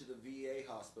took them to the VA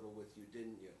hospital with you,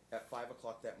 didn't you? At 5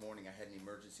 o'clock that morning, I had an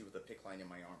emergency with a PICC line in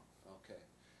my arm. Okay.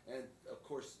 And, of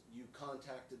course, you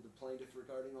contacted the plaintiff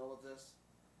regarding all of this?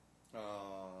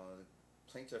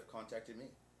 Plaintiff contacted me.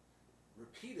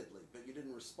 Repeatedly, but you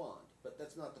didn't respond. But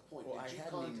that's not the point. Well, I Did you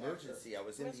had an contact her? emergency. I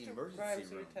was in the Mr. emergency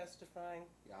Grimes, are room. you testifying?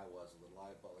 Yeah, I was a little.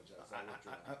 I apologize. I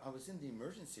withdraw. I was in the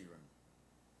emergency room.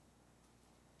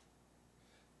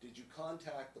 Did you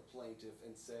contact the plaintiff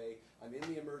and say, I'm in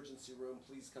the emergency room,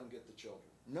 please come get the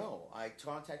children? No, I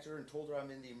contacted her and told her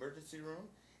I'm in the emergency room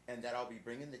and that I'll be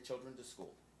bringing the children to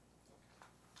school,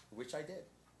 which I did.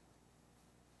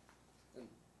 And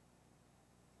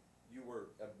you were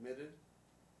admitted?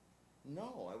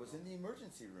 No, I was in the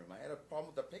emergency room. I had a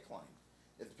problem with the PICC line.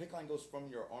 If the PICC line goes from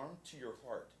your arm to your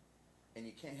heart, and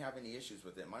you can't have any issues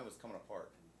with it. Mine was coming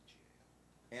apart.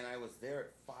 And I was there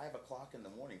at 5 o'clock in the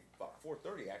morning, about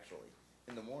 4:30 actually,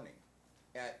 in the morning,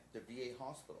 at the VA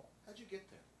hospital. How'd you get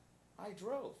there? I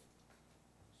drove.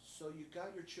 So you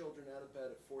got your children out of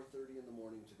bed at 4:30 in the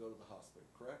morning to go to the hospital,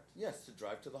 correct? Yes, to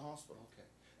drive to the hospital. Okay.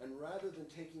 And rather than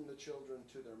taking the children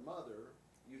to their mother,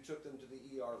 you took them to the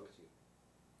ER with you?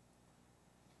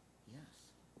 Yes.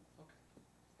 Okay.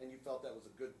 And you felt that was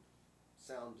a good,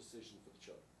 sound decision for the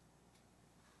children?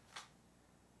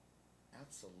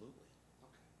 Absolutely.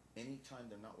 Okay. Anytime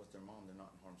they're not with their mom, they're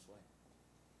not in harm's way.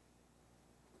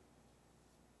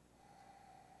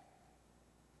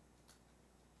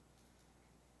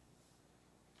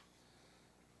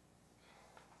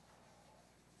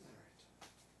 All right.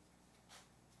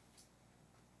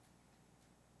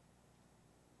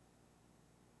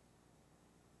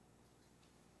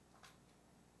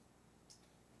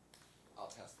 I'll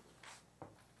pass the witness.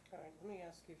 All right, let me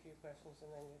ask you a few questions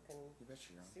and then you can You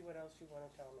betcha, Your Honor. see what else you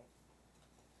wanna tell me.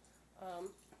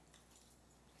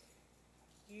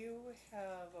 You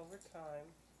have over time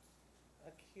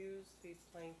accused the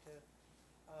plaintiff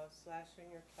of slashing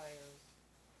your tires.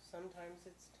 Sometimes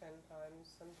it's 10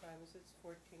 times, sometimes it's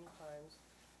 14 times,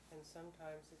 and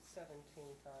sometimes it's 17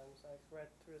 times. I've read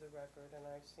through the record and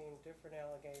I've seen different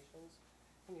allegations,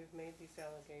 and you've made these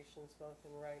allegations both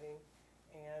in writing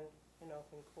and in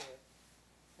open court.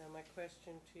 Now my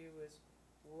question to you is,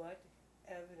 what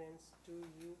evidence do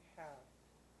you have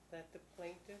that the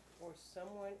plaintiff or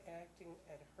someone acting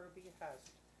at her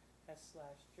behest has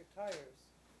slashed your tires?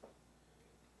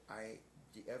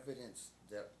 The evidence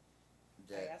that,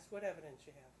 I asked what evidence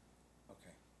you have.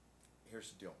 okay,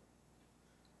 here's the deal.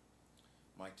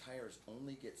 My tires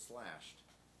only get slashed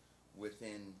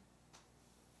within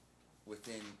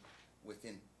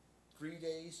 3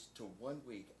 days to 1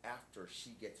 week after she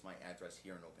gets my address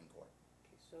here in open court.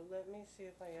 Okay, so let me see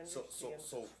if I So,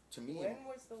 understand. to me, When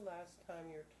was the last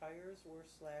time your tires were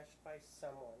slashed by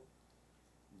someone?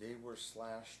 they were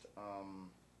slashed,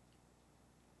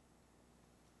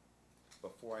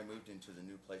 before I moved into the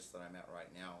new place that I'm at right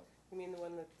now. You mean the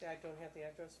one that I don't have the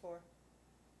address for?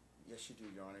 Yes, you do,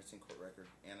 Your Honor, it's in court record,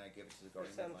 and I gave it to the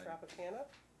It's guardian on ad litem. Tropicana?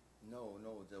 No,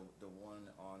 the one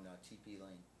on TP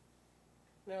Lane.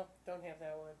 No, don't have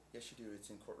that one, Yes, you do, it's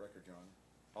in court record, Your Honor.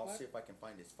 I'll What? see if I can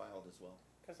find it's filed as well.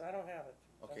 cause I don't have it,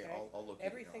 Okay, okay? I'll look at it,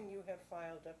 Your Everything Honor. you have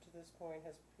filed up to this point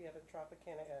has, you have a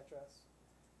Tropicana address.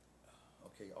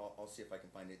 Okay, I'll see if I can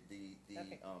find it.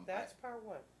 Okay, that's part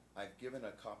one. I've given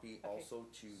a copy Okay, also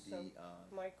to the,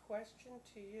 My question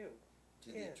to you,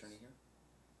 to the is- attorney here.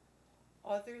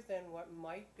 other than what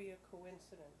might be a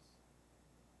coincidence,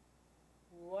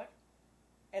 what,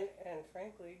 and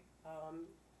frankly,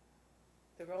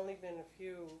 there've only been a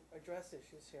few address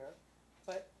issues here,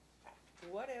 but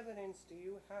what evidence do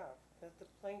you have that the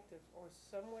plaintiff or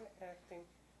someone acting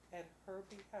at her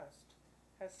behest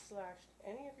has slashed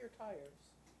any of your tires?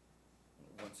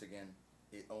 Once again,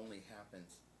 it only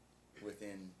happens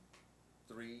within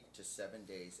 3 to 7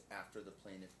 days after the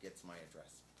plaintiff gets my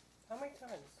address. How many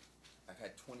times? I've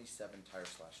had 27 tire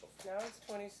slash so far. Now it's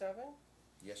 27?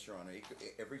 Yes, Your Honor,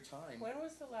 every time. When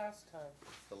was the last time?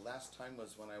 The last time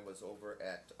was when I was over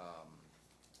at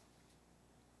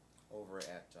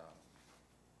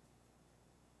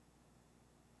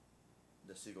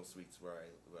the Siegel Suites where I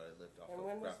lived off And of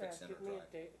when was Graphic that? Center Give me a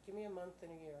Drive. date, give me a month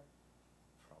and a year.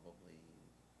 Probably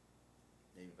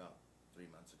maybe about 3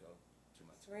 months ago, 2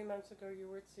 months ago. 3 months ago, you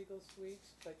were at Siegel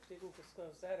Suites, but didn't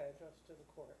disclose that address to the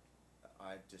court.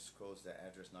 I've disclosed that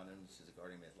address not only to the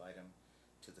guardian ad litem,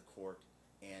 to the court,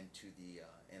 and to the,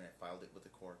 and I filed it with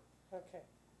the court. Okay,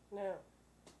 now,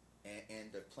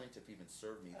 And the plaintiff even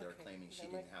served me there okay, claiming she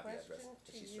now didn't have the address, my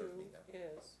but she question served me to there.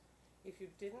 you is, if you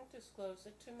didn't disclose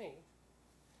it to me,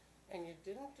 and you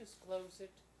didn't disclose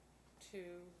it to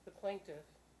the plaintiff,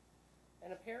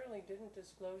 and apparently didn't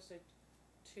disclose it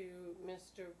to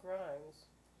Mr. Grimes,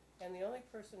 and the only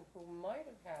person who might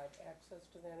have had access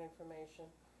to that information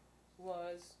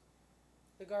was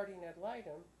the guardian ad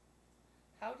litem,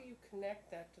 how do you connect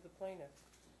that to the plaintiff?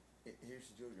 Here's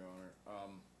the deal, Your Honor,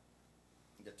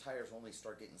 the tires only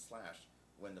start getting slashed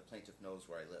when the plaintiff knows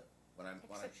where I live. When I'm,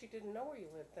 Except she didn't know where you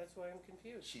lived, that's why I'm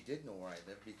confused. she did know where I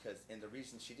live because, and the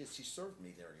reason she did, she served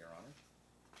me there, Your Honor.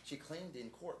 She claimed in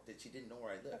court that she didn't know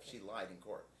where I lived, Okay. she lied in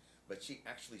court, but she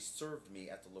actually served me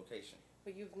at the location.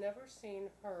 But you've never seen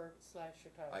her slash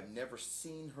your tires? I've never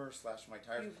seen her slash my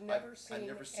tires. You've never I've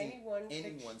never seen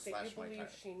anyone that slash you my believe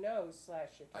tires. she knows slash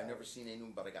your tires? I've never seen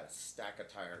anyone, but I got a stack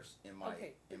of tires in my,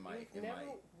 Okay, but in my,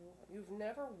 you've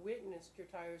never witnessed your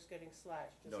tires getting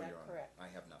slashed, is no, that Your Honor, correct? I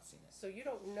have not seen it. So you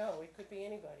don't know, it could be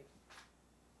anybody.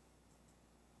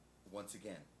 Once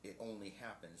again, it only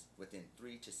happens within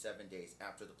 3 to 7 days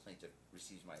after the plaintiff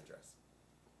receives my address.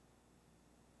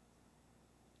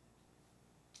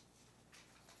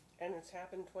 And it's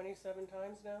happened 27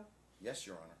 times now? Yes,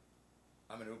 Your Honor.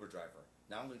 I'm an Uber driver.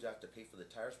 Not only do I have to pay for the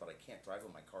tires, but I can't drive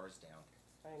when my car is down.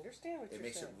 I understand what It you're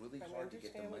makes it saying. really I hard to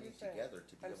get the understand what money you're saying. together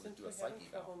to be able to do a I'm simply psych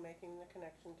having trouble eval. making the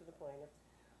connection to the plaintiff,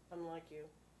 unlike you.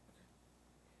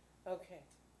 Okay,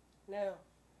 now,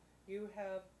 you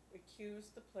have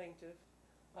accused the plaintiff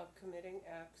of committing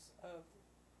acts of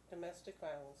domestic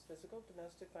violence, physical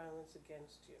domestic violence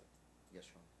against you. Yes,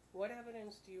 Your Honor. What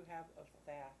evidence do you have of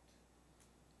that?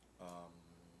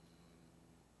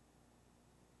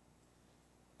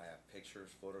 I have pictures,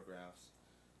 photographs,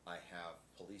 I have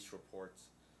police reports,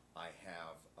 I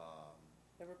have,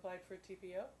 Ever applied for a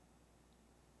TPO?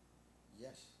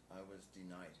 yes, I was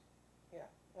denied. Yeah,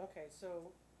 okay,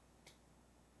 so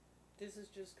this is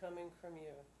just coming from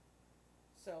you.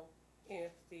 So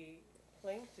if the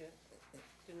plaintiff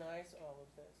denies all of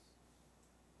this,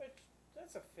 which,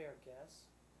 that's a fair guess,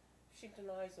 she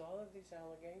denies all of these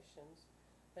allegations,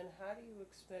 then how do you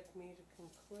expect me to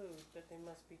conclude that they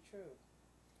must be true?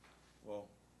 Well,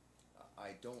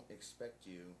 I don't expect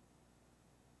you,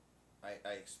 I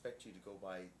expect you to go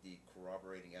by the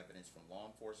corroborating evidence from law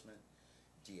enforcement,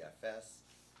 DFS.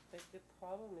 The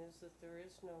problem is that there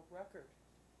is no record.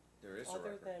 There is a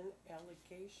Other record. than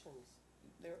allegations.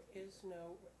 There is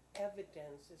no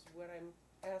evidence, is what I'm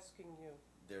asking you.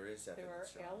 There is There are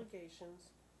evidence, Your Honor. allegations,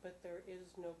 but there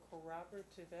is no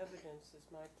corroborative evidence, is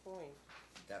my point.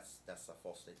 That's a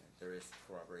false statement. There is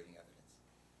corroborating evidence.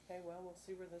 Okay, well, we'll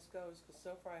see where this goes, because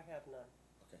so far I have none.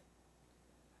 Okay.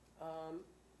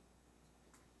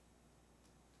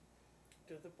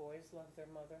 Do the boys love their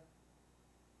mother?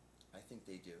 I think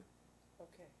they do.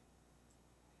 Okay.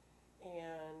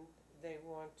 And they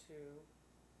want to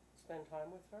spend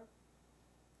time with her?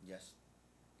 Yes,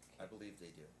 I believe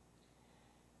they do.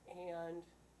 And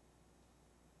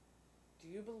do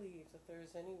you believe that there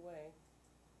is any way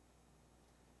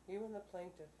you and the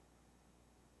plaintiff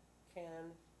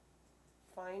can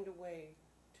find a way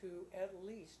to at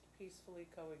least peacefully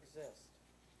coexist?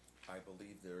 I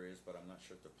believe there is, but I'm not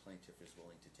sure if the plaintiff is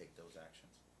willing to take those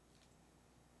actions.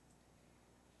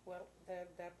 Well,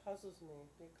 that puzzles me,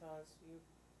 because you've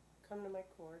come to my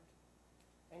court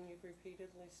and you've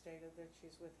repeatedly stated that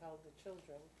she's withheld the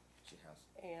children, She has.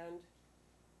 and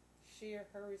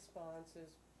her response is,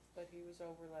 but he was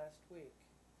over last week.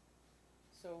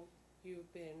 So you've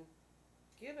been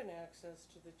given access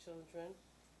to the children,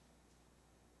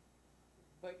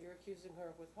 but you're accusing her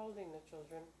of withholding the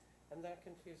children, and that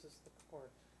confuses the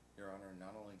court. Your Honor,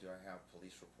 not only do I have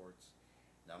police reports,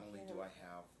 not only do Yeah, I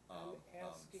have I'm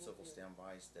asking civil you.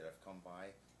 standbys that have come by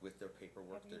with their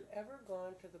paperwork. Have you ever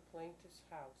gone to the plaintiff's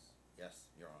house Yes,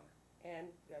 Your Honor. and,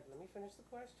 let me finish the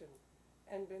question,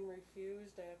 and been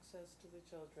refused access to the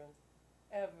children?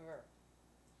 Ever?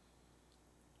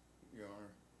 Your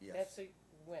Honor, yes. That's a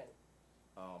when?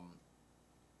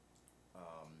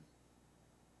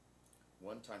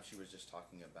 One time she was just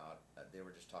talking about, they were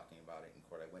just talking about it in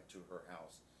court. I went to her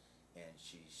house and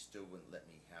she still wouldn't let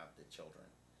me have the children.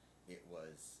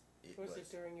 Was it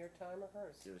during your time or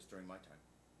hers? It was during my time.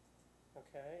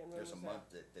 Okay, and when was There's a that? month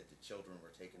that the children were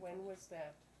taken from When me. was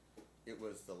that? It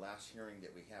was the last hearing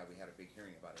that we had. We had a big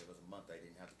hearing about it. It was a month. I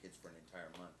didn't have the kids for an entire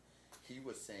month. He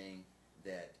was saying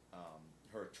that,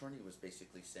 her attorney was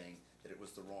basically saying that it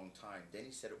was the wrong time. Then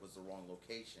he said it was the wrong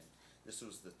location. This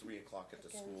was the 3 o'clock at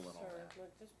the school and all that. Again, sir,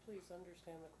 look, just please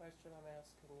understand the question I'm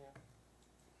asking you.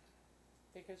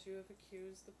 Because you have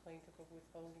accused the plaintiff of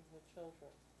withholding the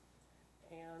children.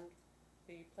 And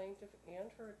the plaintiff and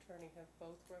her attorney have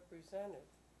both represented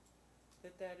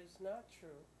that that is not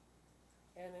true.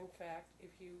 And in fact,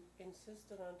 if you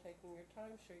insisted on taking your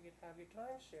timeshare, you'd have your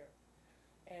timeshare.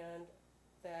 And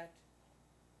that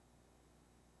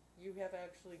you have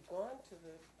actually gone to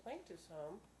the plaintiff's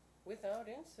home without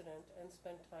incident and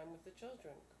spent time with the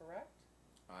children, correct?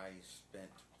 I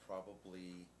spent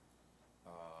probably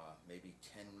maybe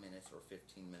 10 minutes or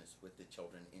 15 minutes with the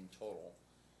children in total.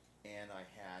 And I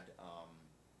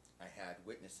had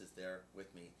witnesses there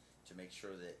with me to make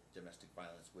sure that domestic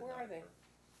violence would Where not are they? occur.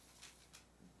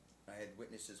 I had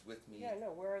witnesses with me. Yeah,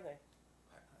 no, where are they?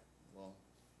 Well,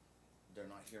 they're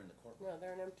not here in the courtroom. No,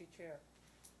 they're an empty chair.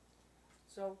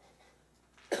 So,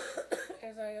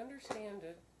 as I understand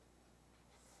it,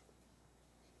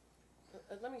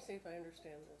 let me see if I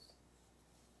understand this.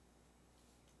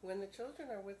 When the children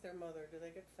are with their mother, do they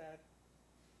get fed?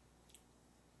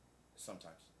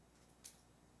 Sometimes.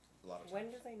 A lot of times. When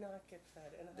do they not get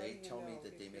fed? And how do They you tell me know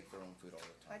that if they you- make their own food all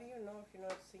the How time. do you know if you're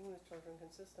not seeing the children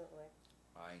consistently?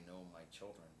 I know my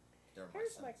children. They're my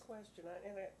Here's sons. my question,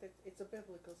 it's a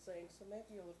biblical saying, so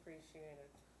maybe you'll appreciate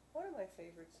it. One of my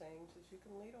favorite sayings is, you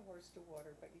can lead a horse to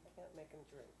water, but you can't make him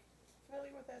drink.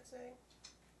 Familiar with that saying?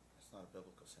 That's not a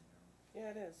biblical saying, Your Honor.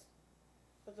 Yeah, it is.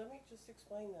 But let me just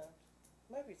explain that.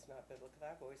 Maybe it's not biblical.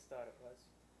 I've always thought it was.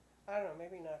 I don't know,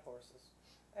 maybe not horses.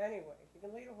 Anyway, you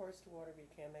can lead a horse to water, but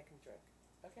you can't make him drink.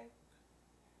 Okay?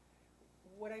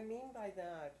 What I mean by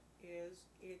that is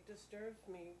it disturbs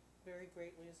me very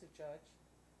greatly as a judge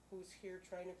who's here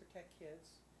trying to protect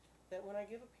kids that when I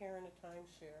give a parent a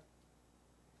timeshare,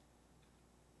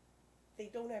 they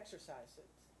don't exercise it.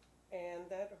 And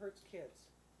that hurts kids.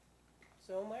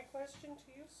 So my question to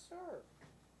you, sir,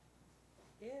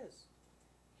 is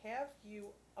have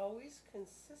you always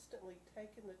consistently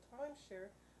taken the timeshare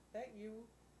that you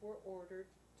were ordered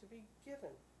to be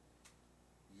given?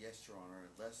 Yes, Your Honor,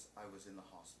 unless I was in the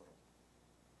hospital.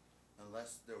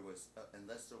 Unless there was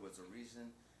a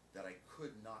reason that I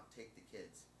could not take the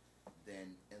kids,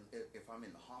 then if I'm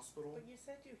in the hospital, But you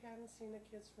said you hadn't seen the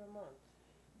kids for a month.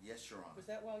 yes, Your Honor. Was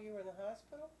that while you were in the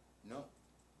hospital? No,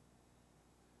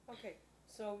 Okay,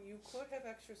 so you could have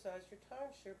exercised your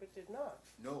timeshare but did not.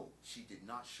 no, she did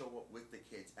not show up with the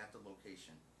kids at the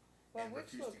location. Well, And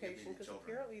which refused to give me location? the Because children.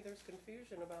 apparently there's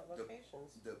confusion about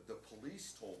locations. The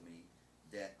police told me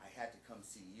that I had to come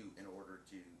see you in order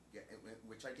to get,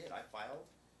 which I did. I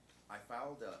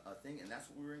filed a thing, and that's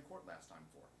what we were in court last time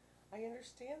for. I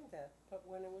understand that, but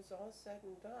when it was all said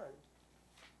and done,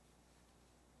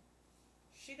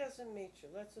 she doesn't meet you.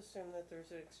 Let's assume that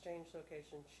there's an exchange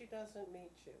location. She doesn't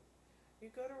meet you. You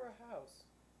go to her house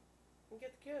and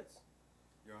get the kids.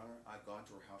 Your Honor, I've gone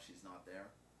to her house, she's not there.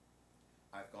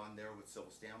 I've gone there with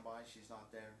civil standby, she's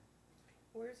not there.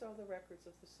 Where's all the records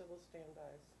of the civil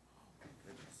standbys? Oh my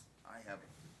goodness, I have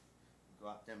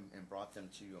got them and brought them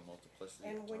to you a multiplicity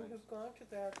And of when times. you've gone to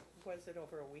that, was it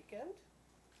over a weekend?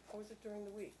 Or was it during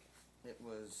the week? It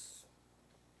was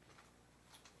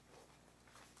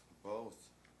both.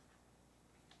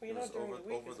 Well, you It know, was during the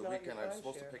week over is the not your weekend. I was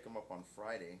supposed to timeshare. pick them up on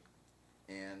Friday,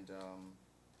 and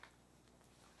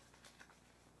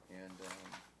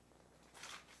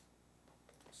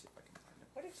let's see if I can find it.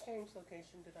 What exchange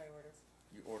location did I order?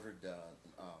 You ordered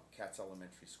Katz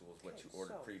Elementary School is what Okay, you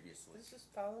ordered so, previously. This is,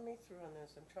 follow me through on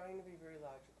this, I'm trying to be very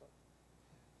logical.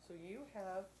 So you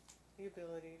have the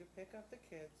ability to pick up the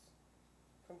kids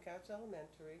from Katz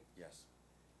Elementary Yes,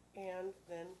 and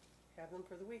then have them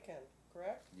for the weekend,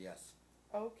 correct? yes.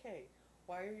 Okay,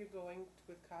 why are you going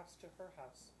with cops to her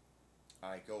house?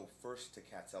 I go first to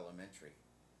Katz Elementary,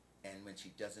 and when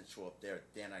she doesn't show up there,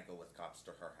 then I go with cops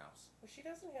to her house. Well, she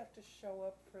doesn't have to show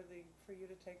up for you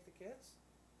to take the kids.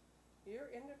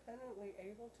 You're independently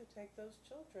able to take those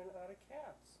children out of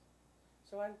Katz.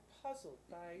 So I'm puzzled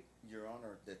by, Your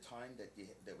Honor, the time that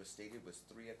was stated was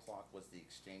 3 o'clock was the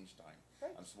exchange time.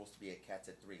 Right. I'm supposed to be at Katz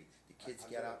at 3. The kids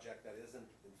I'm get gonna out. object, that isn't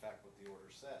in fact what the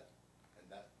order said, and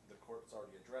that, the court's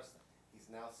already addressed that. He's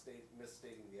now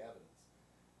misstating the evidence.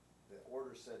 The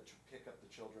order said to pick up the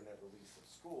children at release of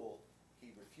school.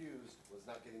 He refused, was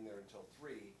not getting there until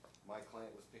 3. My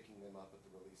client was picking them up at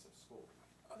the release of school.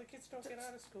 the kids don't get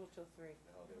out of school till 3.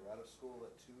 No, they were out of school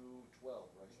at 2:12,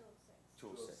 right?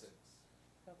 Till 6. 206.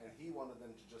 Okay. And he wanted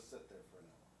them to just sit there for an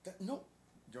hour. No,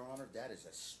 Your Honor, that is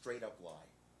a straight up lie.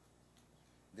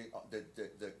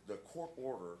 The court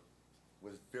order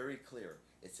was very clear.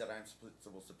 It said I'm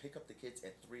supposed to pick up the kids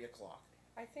at 3 o'clock.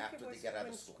 I think after it they was get out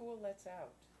when of school. school lets out.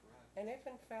 Correct. And if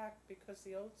in fact, because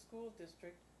the old school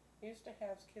district used to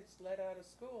have kids let out of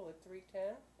school at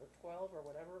 3:10 or 12 or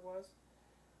whatever it was,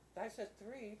 I said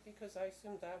 3 because I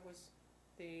assumed that was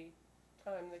the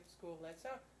time that school lets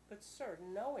out. But sir,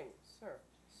 knowing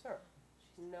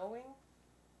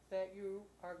that you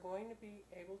are going to be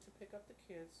able to pick up the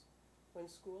kids when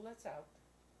school lets out,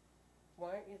 why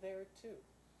aren't you there at 2?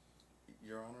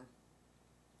 Your Honor,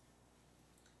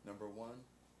 number one,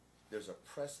 there's a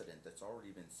precedent that's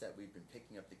already been set. We've been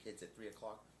picking up the kids at 3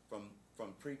 o'clock from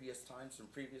previous times,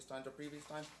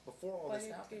 before all But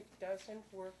this happened. it doesn't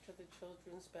work to the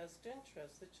children's best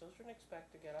interest. The children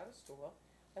expect to get out of school,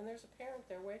 and there's a parent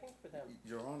there waiting for them.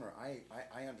 Your Honor, I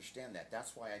understand that.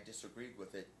 That's why I disagreed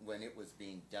with it when it was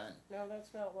being done. No,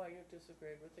 that's not why you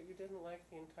disagreed with it. You didn't like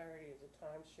the entirety of the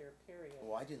timeshare period.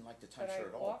 Well, I didn't like the But timeshare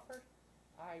at all.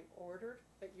 I ordered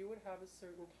that you would have a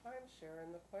certain timeshare,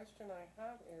 and the question I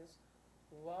have is,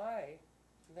 why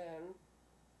then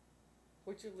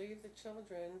would you leave the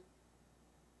children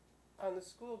on the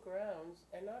school grounds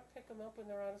and not pick them up when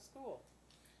they're out of school?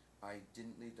 I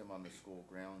didn't leave them on the school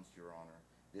grounds, Your Honor.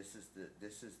 This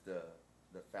is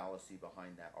the fallacy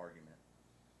behind that argument.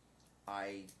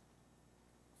 I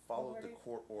followed the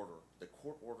court order. The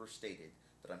court order stated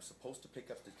that I'm supposed to pick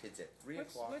up the kids at 3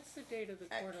 o'clock What's the date of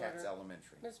the at court Katz order?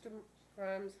 Elementary. Mr.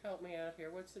 Grimes, help me out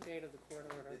here. What's the date of the court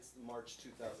order? It's the March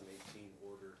 2018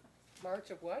 order.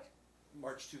 March of what?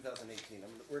 March 2018.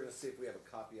 We're gonna see if we have a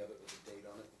copy of it with a date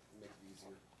on it, make it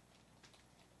easier.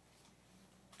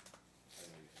 I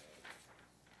know you have it.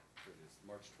 Here it is,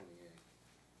 March 28th.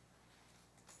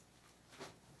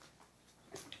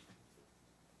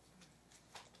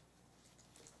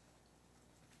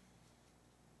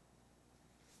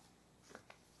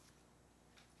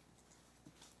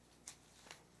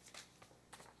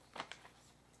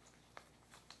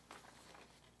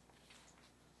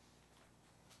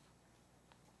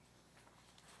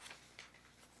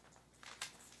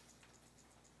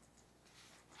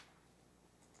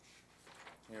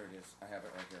 Here it is, I have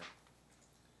it right here.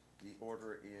 The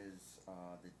order is,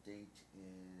 the date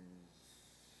is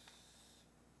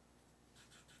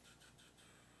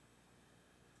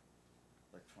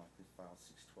electronically filed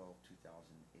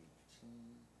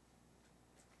 6/12/2018.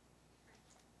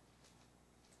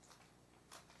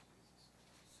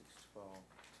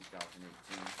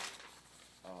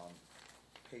 6/12/2018.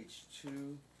 Page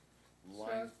 2, line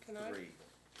Sir, can I- 3.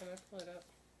 Can I pull it up?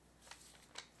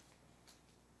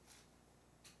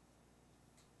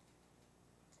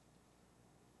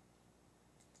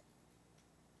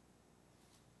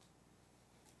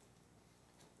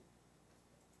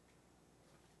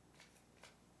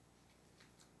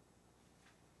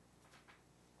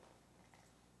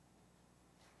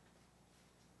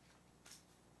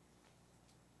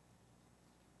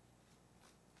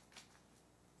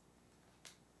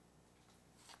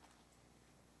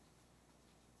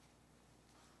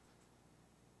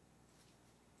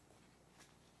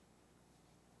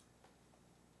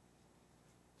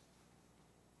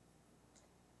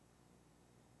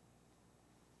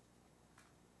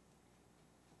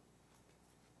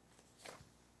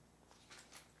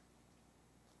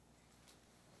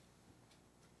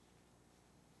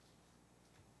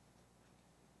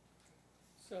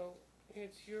 So,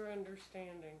 it's your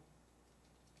understanding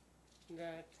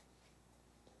that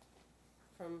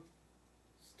from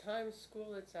time school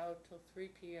lets out till 3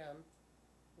 p.m.,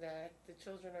 that the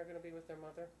children are gonna be with their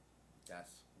mother?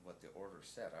 That's what the order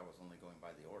said, I was only going by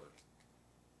the order.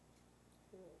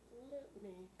 Let me,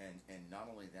 And not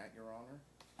only that, Your Honor,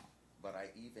 but I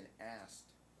even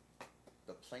asked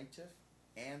the plaintiff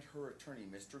and her attorney,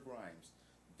 Mr. Grimes,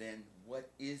 then what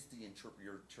is the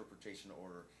your interpretation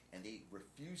order? And they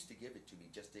refused to give it to me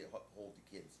just to hold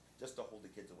the kids, just to hold the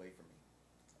kids away from me.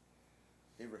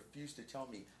 They refused to tell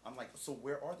me. I'm like, so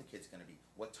where are the kids gonna be?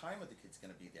 What time are the kids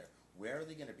gonna be there? Where are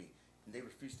they gonna be? And they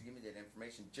refused to give me that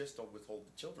information just to withhold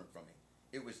the children from me.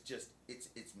 It was just, it's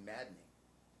maddening.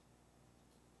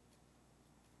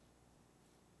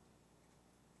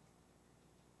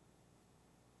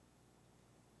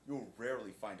 You'll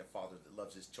rarely find a father that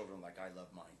loves his children like I love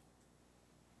mine,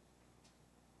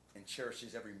 and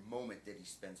cherishes every moment that he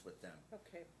spends with them.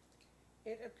 okay.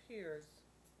 It appears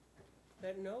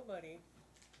that nobody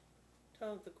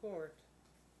told the court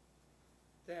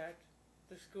that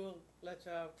the school lets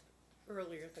out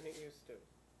earlier than it used to.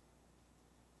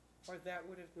 Or that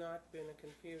would have not been a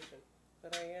confusion.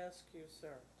 But I ask you,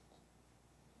 sir,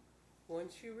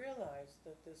 once you realized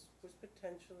that this was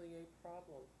potentially a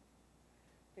problem,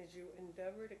 did you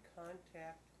endeavor to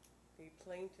contact the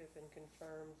plaintiff and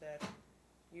confirm that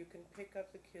you can pick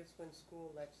up the kids when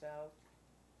school lets out,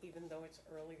 even though it's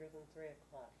earlier than 3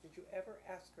 o'clock? Did you ever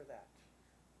ask her that?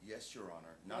 Yes, Your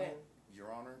Honor. When?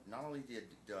 Your Honor, not only did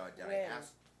I When?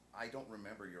 ask, I don't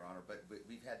remember, Your Honor, but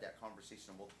we've had that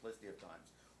conversation a multiplicity of times.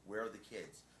 Where are the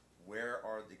kids? Where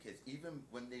are the kids? Even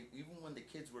when the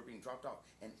kids were being dropped off,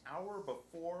 an hour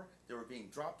before they were being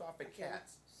dropped off at Again,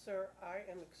 Katz. Sir, I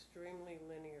am extremely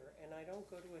linear, and I don't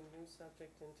go to a new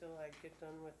subject until I get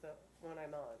done with the one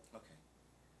I'm on. Okay.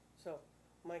 So,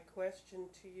 my question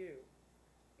to you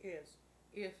is,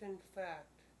 if in fact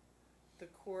the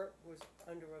court was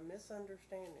under a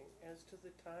misunderstanding as to the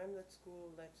time that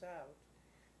school lets out,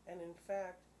 and in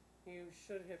fact you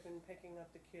should have been picking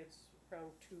up the kids around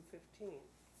 2:15,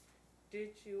 did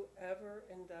you ever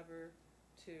endeavor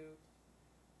to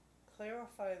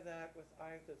clarify that with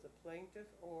either the plaintiff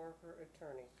or her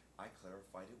attorney? I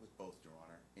clarified it with both, Your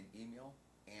Honor, in email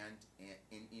and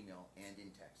in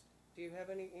text. Do you have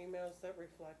any emails that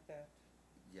reflect that?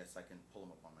 Yes, I can pull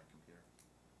them up on my computer.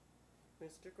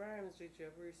 Mr. Grimes, did you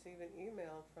ever receive an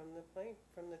email from the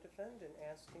defendant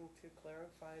asking to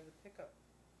clarify the pickup?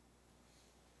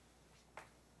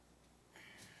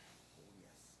 Oh,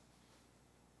 yes.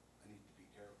 I need to be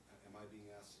careful. Am I being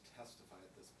asked to testify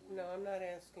at this point? No, I'm not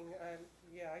asking,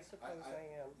 yeah, I suppose I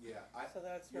am. Yeah, So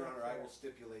that's Your not Honor, I fair. will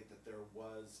stipulate that there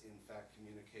was in fact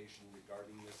communication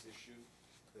regarding this issue,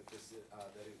 that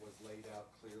that it was laid out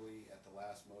clearly at the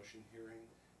last motion hearing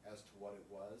as to what it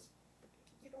was.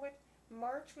 You know what,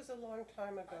 March was a long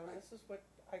time ago, and this is what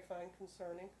I find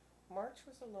concerning. March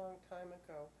was a long time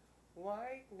ago.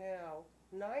 Why now,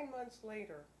 9 months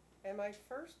later, am I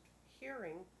first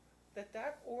hearing that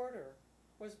that order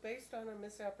was based on a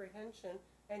misapprehension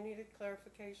and needed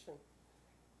clarification?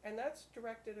 And that's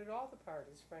directed at all the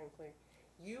parties, frankly.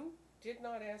 You did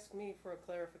not ask me for a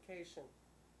clarification.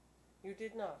 You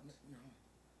did not. No,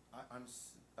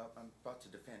 I'm about to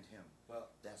defend him. Well,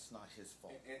 That's not his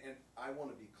fault. and I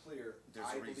wanna be clear, There's a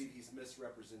I reason. believe he's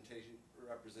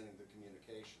representing the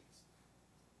communications.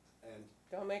 And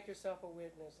Don't make yourself a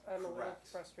witness. I'm a little Correct.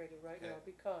 frustrated right now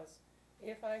Okay. because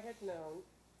if I had known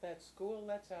that school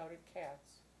lets out at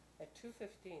Cats at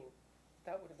 2:15,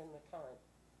 that would have been the time.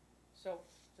 So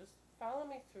just follow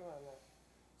me through on that.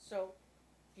 So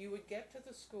you would get to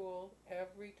the school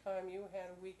every time you had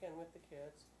a weekend with the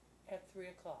kids at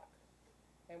 3:00.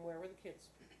 And where were the kids?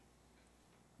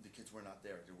 The kids were not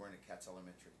there. They weren't at Katz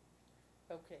Elementary.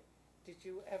 Okay. Did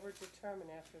you ever determine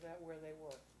after that where they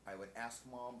were? I would ask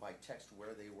Mom by text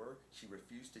where they were. She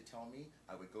refused to tell me.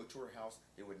 I would go to her house.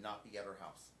 They would not be at her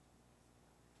house.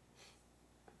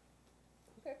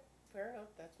 Okay, fair enough.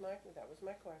 That was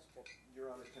my question.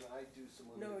 Your Honor, can I do some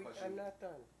No, limited questioning? I'm not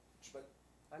done. But,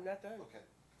 I'm not done. okay,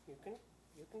 You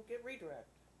can get redirect.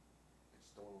 I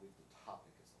just don't wanna leave the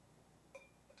topic as a whole.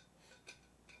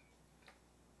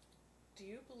 Do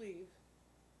you believe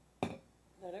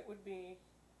that it would be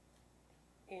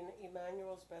in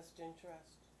Emmanuel's best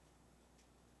interest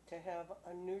to have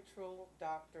a neutral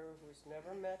doctor who's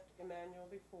never met Emmanuel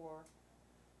before,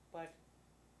 but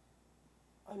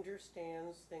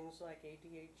understands things like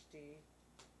ADHD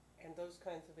and those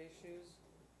kinds of issues?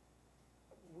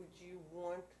 Would you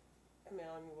want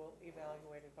Emmanuel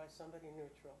evaluated by somebody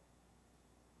neutral?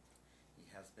 He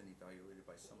has been evaluated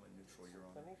by someone neutral, Your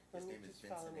Honor. Let His me name is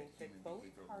just follow Vincent me. at That Human both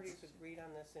Behavioral parties Institute. agreed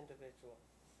on this individual,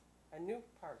 a new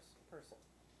person.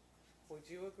 Would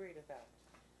you agree to that?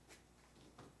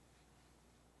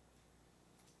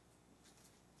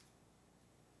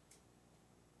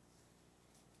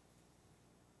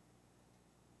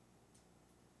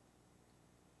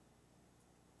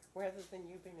 Rather than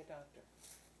you being a doctor.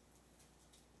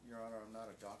 Your Honor, I'm not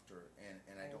a doctor,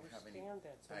 and I don't have any, understand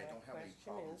that, so I my don't have any question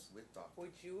problems is, with doctors.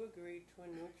 would you agree to a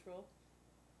neutral,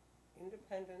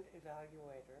 independent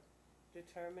evaluator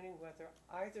determining whether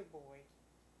either boy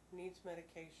needs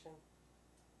medication?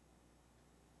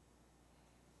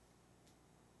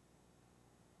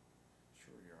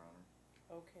 Sure, Your Honor.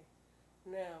 Okay.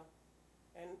 Now,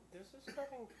 and this is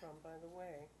coming from, by the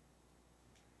way,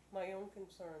 my own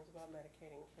concerns about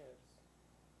medicating kids.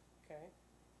 Okay?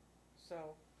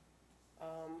 So,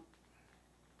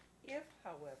 if,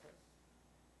 however,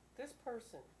 this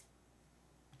person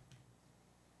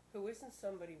who isn't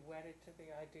somebody wedded to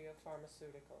the idea of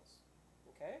pharmaceuticals,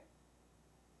 okay,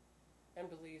 and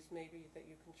believes maybe that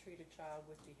you can treat a child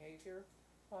with behavior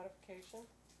modification,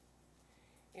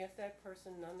 if that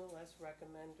person nonetheless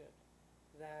recommended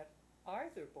that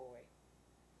either boy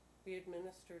be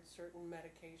administered certain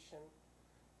medication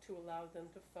to allow them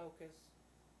to focus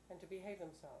and to behave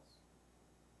themselves,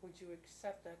 would you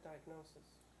accept that diagnosis?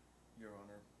 Your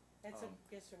Honor, It's a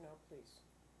yes or no, please.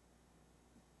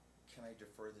 can I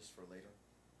defer this for later?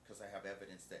 Because I have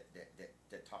evidence that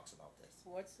talks about this.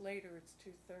 What's later? It's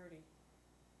 2:30.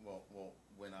 Well,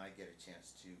 when I get a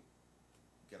chance to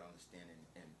get on the stand and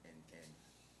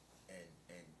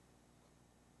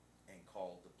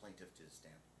call the plaintiff to the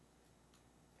stand.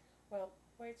 Well,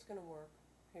 the way it's going to work,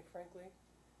 okay, frankly,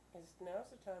 is now's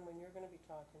the time when you're going to be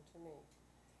talking to me.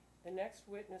 The next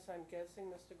witness I'm guessing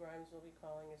Mr. Grimes will be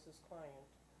calling is his client.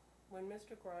 When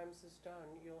Mr. Grimes is done,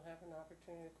 you'll have an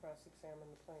opportunity to cross-examine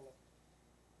the plaintiff.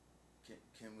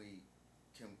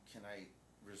 Can I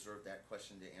reserve that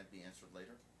question to be answered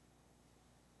later?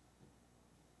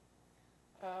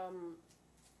 I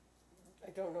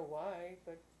don't know why,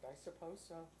 but I suppose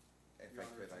so. If Your I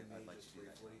Honor, could, if I I'd may, like to just do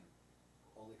that. briefly,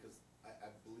 only because I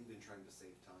believe in trying to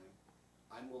save time.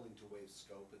 I'm willing to waive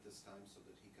scope at this time so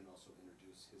that he can also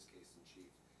introduce his case in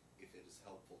chief if it is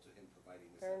helpful to him providing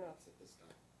this Fair enough. evidence at this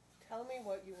time. Tell me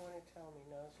what you want to tell me.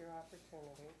 Now's your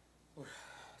opportunity.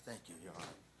 Thank you, Your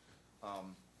Honor.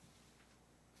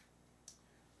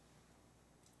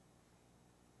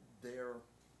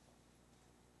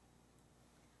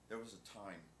 There was a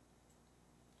time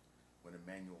when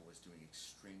Emmanuel was doing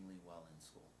extremely well in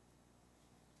school.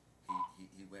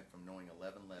 He went from knowing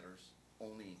 11 letters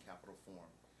only in capital form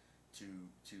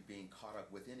to being caught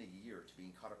up within a year to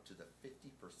being caught up to the 50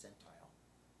 percentile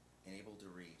and able to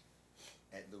read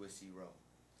at Lewis E. Rowe.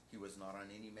 He was not on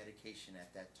any medication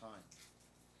at that time.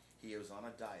 He was on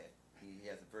a diet. He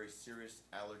has a very serious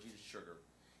allergy to sugar.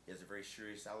 He has a very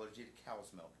serious allergy to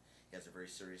cow's milk. He has a very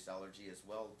serious allergy as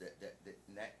well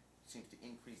and that seems to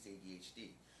increase ADHD.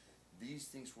 These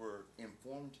things were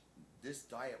informed, this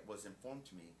diet was informed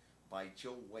to me by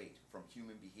Joe Waite from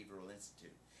Human Behavioral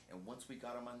Institute. And once we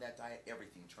got him on that diet,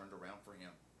 everything turned around for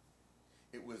him.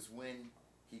 It was when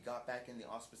he got back in the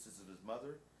auspices of his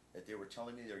mother that they were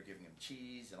telling me they were giving him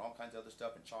cheese and all kinds of other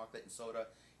stuff and chocolate and soda,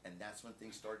 and that's when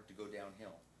things started to go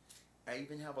downhill. I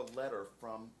even have a letter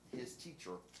from his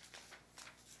teacher,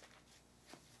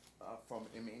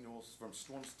 from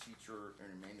Storm's teacher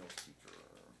and Emmanuel's teacher,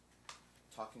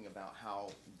 talking about how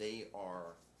they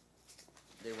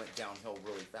went downhill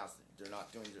really fast. They're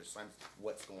not doing their assignments.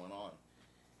 What's going on?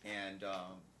 And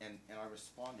I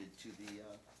responded to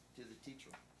the teacher,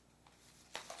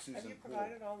 Susan Have you Poole.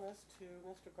 provided all this to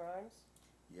Mr. Grimes?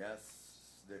 Yes,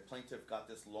 the plaintiff got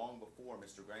this long before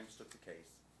Mr. Grimes took the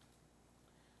case.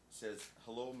 Says,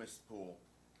 "Hello, Miss Poole."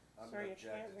 I'm Sorry, gonna you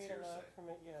object, can't it's read aloud hearsay. from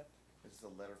it yet. This is a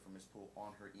letter from Miss Poole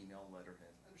on her email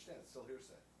letterhead. I understand, it's still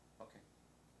hearsay. Okay.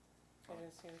 It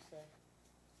is hearsay.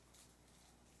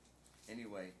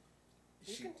 Anyway,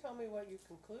 You can tell me what you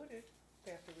concluded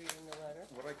after reading the letter.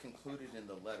 what I concluded in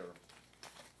the letter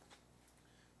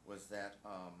was that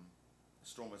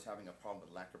Storm was having a problem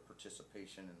with lack of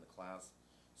participation in the class.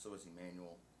 So was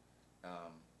Emmanuel.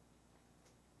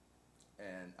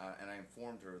 And I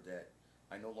informed her that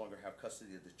I no longer have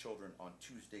custody of the children on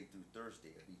Tuesday through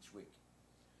Thursday of each week.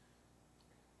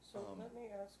 So let me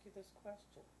ask you this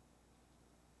question.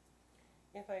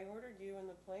 If I ordered you and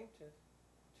the plaintiff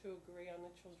to agree on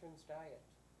the children's diet,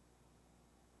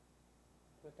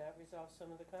 would that resolve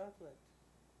some of the conflict?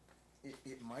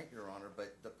 It might, Your Honor,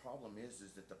 but the problem is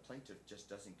that the plaintiff just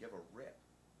doesn't give a rip.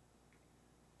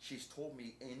 She's told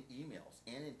me in emails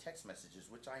and in text messages,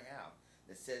 which I have,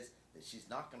 that says that she's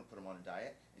not gonna put him on a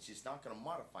diet, and she's not gonna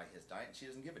modify his diet, and she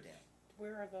doesn't give a damn.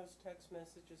 Where are those text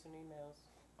messages and emails?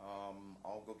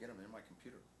 I'll go get them in my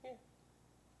computer. Yeah.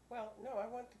 Well, no, I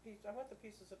want the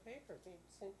pieces of paper.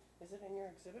 Is it in your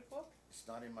exhibit book? It's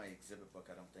not in my exhibit book,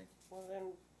 I don't think. Well,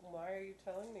 then why are you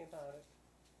telling me about it?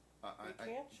 You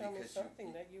can't show me because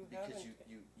something that you Because haven't.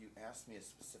 you asked me a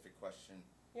specific question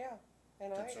Yeah,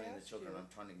 and I concerning the asked children, you. I'm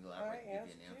trying to I elaborate and give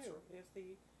asked you an answer. you if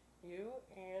you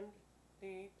and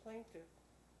the plaintiff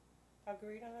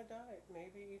agreed on a diet,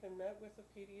 maybe even met with a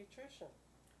pediatrician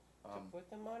to put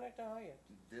them on a diet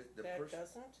The that person,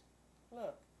 doesn't,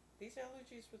 look, these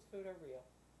allergies with food are real.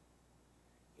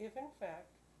 If in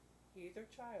fact either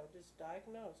child is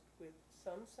diagnosed with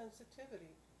some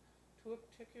sensitivity to a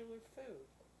particular food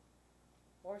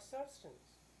or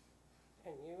substance,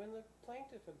 and you and the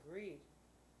plaintiff agreed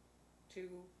to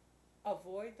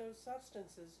avoid those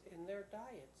substances in their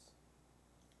diets,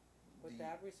 would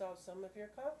that resolve some of your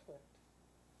conflict?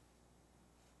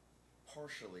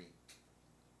 partially,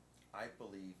 I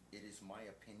believe it is my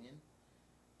opinion,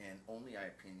 and only my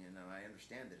opinion, and I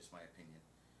understand that it's my opinion,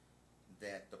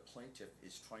 that the plaintiff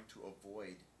is trying to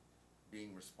avoid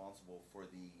being responsible for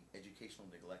the educational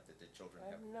neglect that the children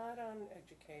have. I'm not on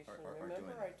education. Are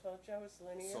Remember, doing I that. told you I was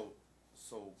linear.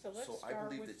 So let's I start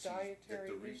believe with that dietary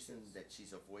the reason issues. that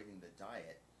she's avoiding the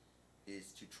diet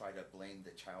is to try to blame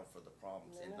the child for the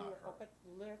problems and not her. But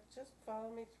just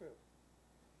follow me through.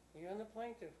 You and the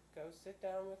plaintiff go sit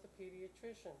down with a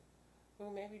pediatrician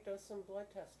who maybe does some blood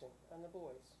testing on the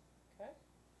boys, okay?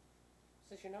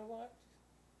 Says, you know what?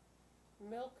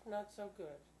 Milk, not so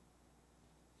good.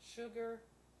 Sugar,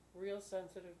 real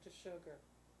sensitive to sugar.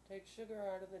 Take sugar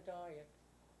out of the diet,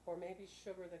 or maybe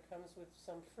sugar that comes with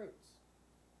some fruits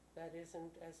that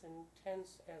isn't as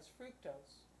intense as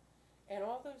fructose. And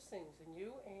all those things, and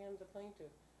you and the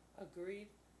plaintiff agreed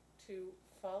to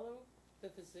follow the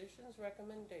physician's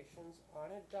recommendations on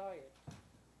a diet.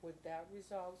 Would that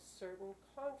resolve certain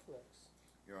conflicts?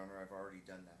 Your Honor, I've already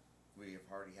done that. We have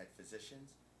already had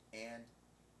physicians and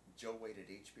Joe Waite at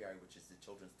HBI, which is the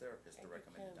children's therapist, to And you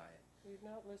recommend a can't- diet. You're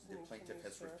not The listening to me, plaintiff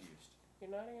has sir. refused.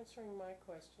 You're not answering my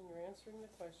question. You're answering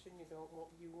the question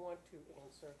you want to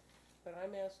answer. But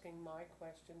I'm asking my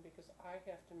question because I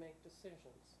have to make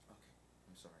decisions. Okay,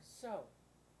 I'm sorry. So,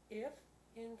 if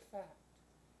in fact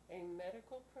a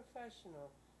medical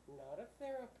professional, not a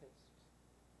therapist,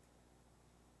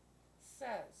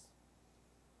 says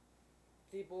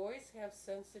the boys have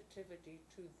sensitivity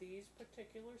to these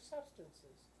particular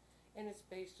substances, and it's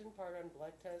based in part on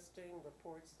blood testing,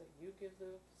 reports that you give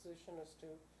the physician as to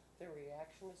their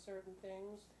reaction to certain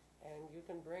things, and you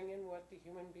can bring in what the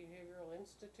Human Behavioral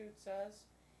Institute says,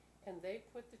 and they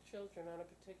put the children on a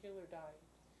particular diet,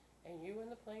 and you and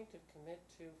the plaintiff commit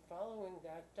to following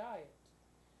that diet,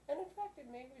 and in fact it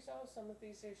may resolve some of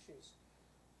these issues.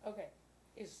 Okay,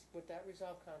 would that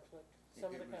resolve conflict? some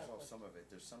of It the resolves conflict. some of it.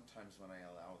 There's sometimes when I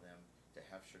allow them to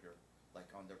have sugar, like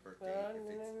on their birthday, Well,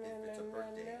 if it's a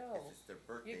birthday, no. if it's their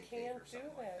birthday You cake can't or do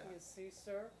something like that, that. you see,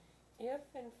 sir. If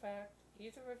in fact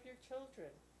either of your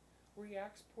children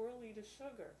reacts poorly to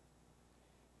sugar,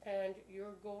 and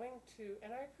you're going to,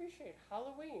 and I appreciate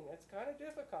Halloween, it's kind of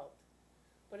difficult,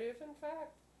 but if in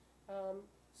fact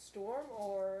Storm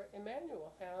or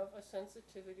Emmanuel have a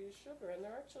sensitivity to sugar, and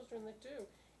there are children that do,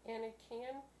 and it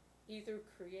can either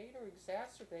create or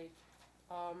exacerbate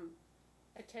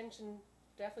attention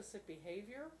deficit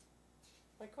behavior.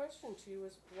 My question to you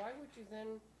is, why would you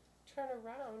then turn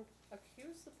around,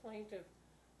 accuse the plaintiff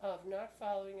of not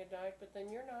following a diet, but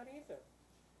then you're not either?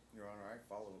 Your Honor, I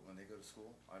follow it when they go to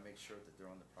school. I make sure that they're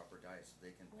on the proper diet so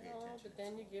they can pay Well, attention but at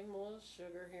then you school. give them a little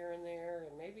sugar here and there,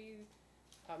 and maybe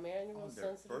Emmanuel's On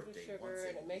their sensitive to birthday sugar, once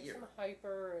and a it makes year. him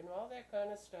hyper and all that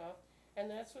kind of stuff. And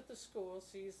that's what the school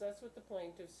sees, that's what the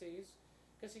plaintiff sees,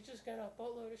 because he just got a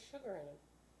boatload of sugar in him.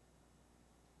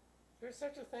 There's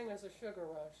such a thing as a sugar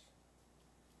rush.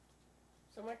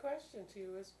 So my question to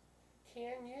you is,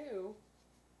 can you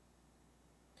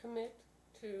commit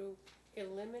to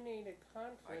eliminated I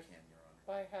conflict can, Your Honor.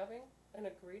 by having an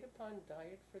agreed upon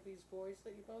diet for these boys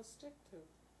that you both stick to?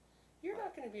 You're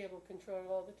not going to be able to control it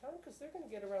all the time because they're going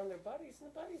to get around their buddies and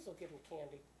the buddies will give them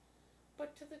candy.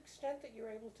 But to the extent that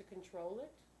you're able to control it,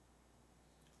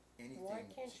 Anything. why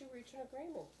can't you reach an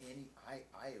agreement?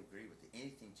 I agree with you.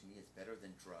 Anything to me is better than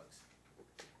drugs.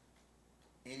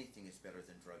 Anything is better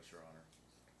than drugs, Your Honor.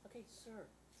 Okay, sir.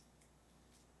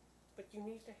 But you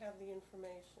need to have the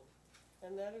information.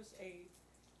 And that is a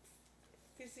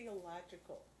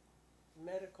physiological,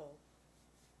 medical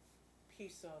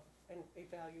piece of an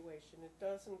evaluation. It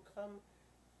doesn't come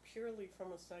purely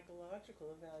from a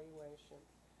psychological evaluation.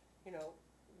 You know,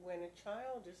 when a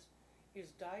child is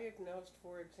diagnosed,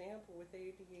 for example, with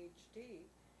ADHD,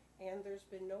 and there's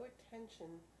been no attention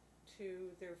to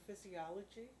their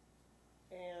physiology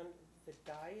and the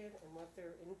diet and what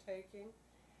they're intaking,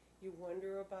 you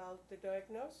wonder about the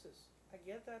diagnosis. I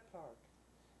get that part.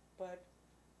 But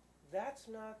that's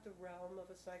not the realm of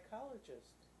a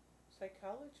psychologist.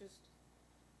 Psychologist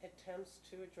attempts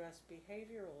to address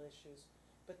behavioral issues,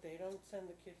 but they don't send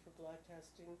the kid for blood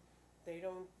testing. They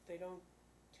don't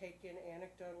take in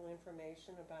anecdotal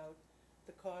information about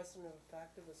the cause and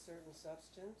effect of a certain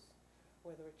substance,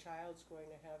 whether a child's going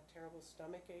to have terrible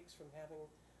stomach aches from having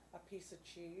a piece of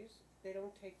cheese. They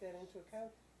don't take that into account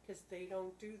because they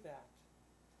don't do that.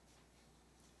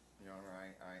 Your Honor,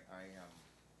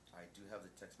 I do have the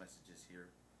text messages here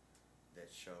that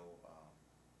show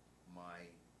my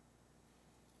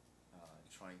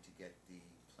trying to get the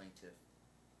plaintiff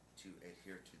to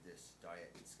adhere to this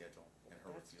diet and schedule, and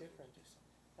her That's refusal different. to do so.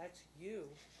 That's you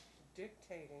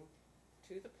dictating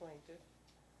to the plaintiff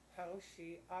how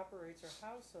she operates her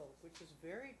household, which is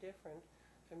very different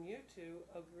from you two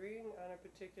agreeing on a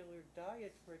particular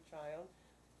diet for a child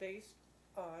based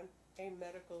on a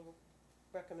medical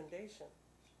recommendation.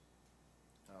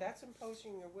 That's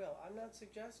imposing your will. I'm not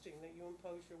suggesting that you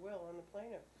impose your will on the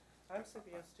plaintiff. I'm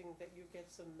suggesting that you get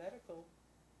some medical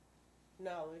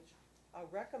knowledge, a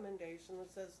recommendation that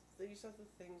says these are the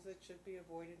things that should be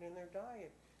avoided in their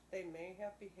diet. They may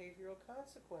have behavioral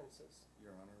consequences.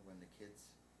 Your Honor, when the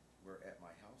kids were at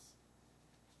my house,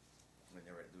 when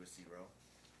they were at Louis C. Rowe,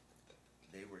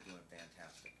 they were doing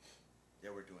fantastic. They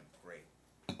were doing great.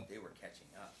 They were catching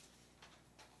up.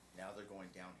 Now they're going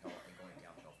downhill and going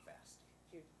downhill fast.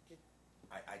 You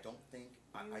I don't think,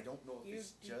 I don't know if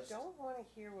it's you just, don't want to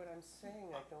hear what I'm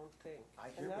saying, I don't think. I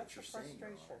hear And what that's you're the saying,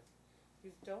 Your frustration. Honor.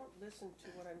 You don't listen to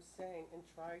what I'm saying and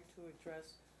try to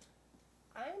address.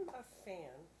 I'm a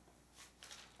fan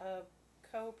of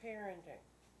co-parenting.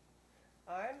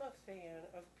 I'm a fan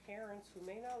of parents who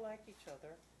may not like each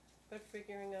other, but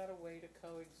figuring out a way to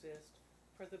coexist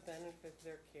for the benefit of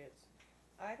their kids.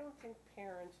 I don't think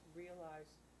parents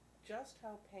realize just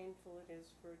how painful it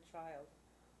is for a child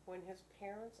when his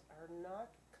parents are not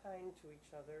kind to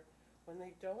each other, when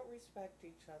they don't respect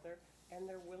each other, and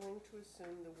they're willing to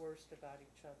assume the worst about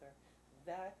each other.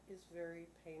 That is very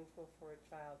painful for a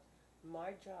child.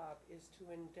 My job is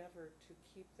to endeavor to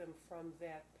keep them from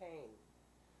that pain.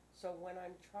 So when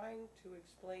I'm trying to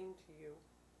explain to you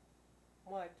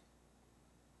what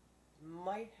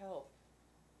might help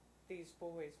these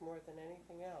boys more than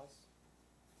anything else,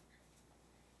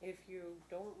 if you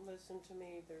don't listen to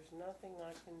me, there's nothing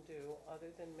I can do other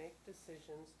than make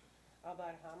decisions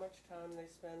about how much time they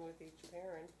spend with each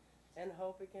parent and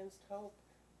hope against hope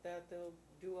that they'll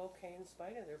do okay in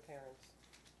spite of their parents.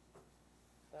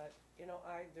 But, you know,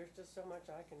 there's just so much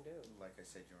I can do. like I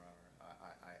said, Your Honor,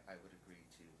 I would agree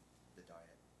to the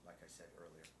diet, like I said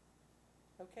earlier.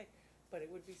 Okay, but it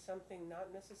would be something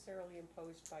not necessarily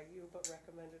imposed by you, but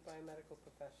recommended by a medical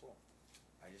professional.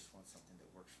 I just want something that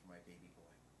works for my baby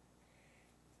boy.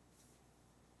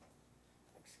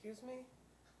 Excuse me?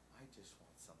 I just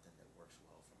want something that works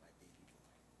well for my baby boy.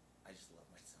 I just love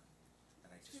my son, and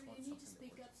I just Sir, want you need to something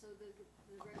speak that up works. so the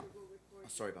record will record.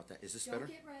 Oh, sorry about that. Is this better?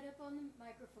 Don't get right up on the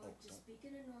microphone, Oh, just don't. speak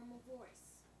in a normal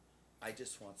voice. I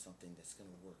just want something that's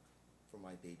gonna work for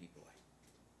my baby boy.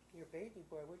 Your baby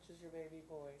boy, which is your baby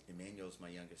boy? Emmanuel's my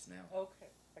youngest now.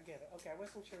 Okay, I get it. Okay, I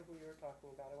wasn't sure who you were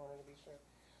talking about. I wanted to be sure.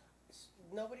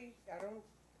 Nobody, I don't,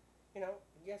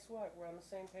 guess what? We're on the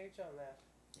same page on that.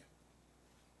 Yeah.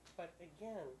 But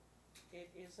again, it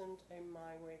isn't a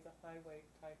my way, the highway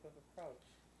type of approach.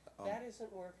 Um, That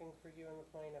isn't working for you and the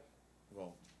plaintiff.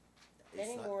 Well, it's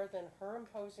Any not, more than her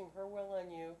imposing her will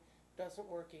on you doesn't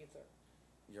work either.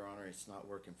 Your Honor, it's not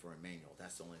working for Emmanuel.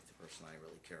 That's the only person I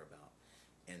really care about.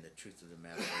 And the truth of the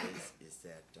matter is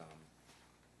that,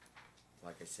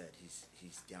 like I said, he's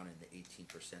down in the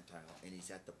 18th percentile, and he's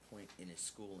at the point in his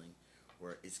schooling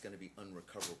where it's going to be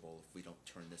unrecoverable if we don't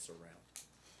turn this around.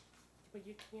 But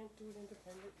you can't do it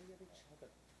independently of each other.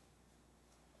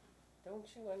 Don't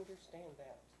you understand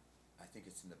that? I think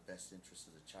it's in the best interest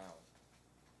of the child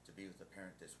to be with a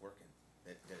parent that's working,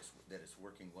 that is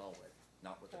working well with,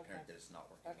 not with a parent Okay. that is not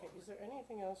working Okay, well is with. there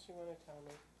anything else you want to tell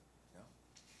me? No,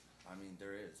 I mean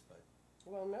there is, but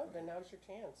Well, no, then now's your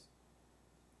chance.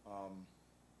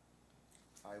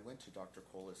 I went to Dr.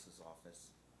 Colis's office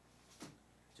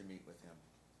to meet with him,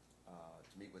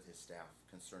 to meet with his staff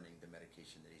concerning the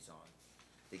medication that he's on.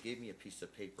 They gave me a piece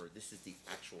of paper. This is the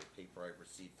actual paper I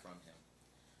received from him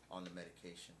on the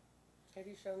medication. Have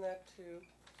you shown that to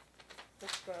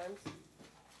Ms. Grimes?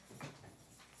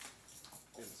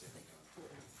 Didn't see anything on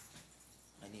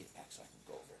it. I need it back so I can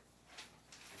go over it.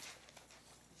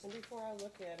 And before I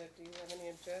look at it, do you have any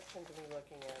objection to me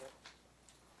looking at it?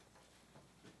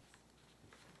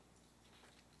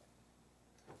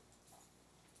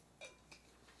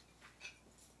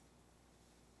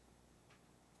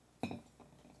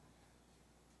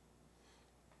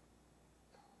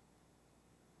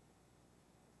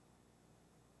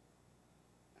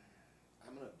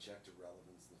 I'm gonna object to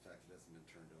relevance and the fact it hasn't been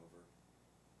turned over.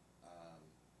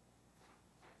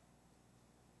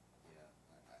 Yeah,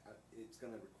 it's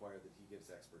gonna require that he gives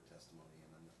expert testimony,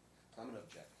 and I'm gonna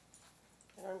object.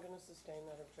 And I'm gonna sustain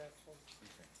that objection.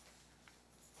 Okay.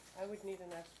 I would need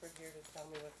an expert here to tell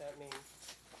me what that means.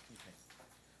 Okay.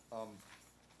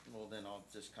 Well then I'll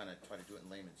just kinda try to do it in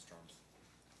layman's terms,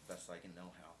 best I can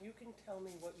know how. You can tell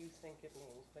me what you think it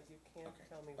means, but you can't Okay,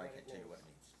 tell me I what can it tell you means. what it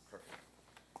means. Perfect.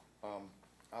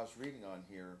 I was reading on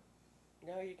here,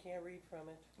 No, you can't read from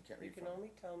it. You can't read You can from it. only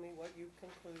tell me what you've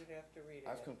concluded after reading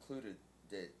I've it. concluded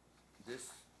that this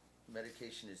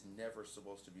medication is never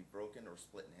supposed to be broken or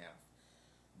split in half.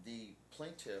 The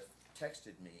plaintiff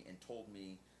texted me and told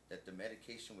me that the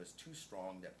medication was too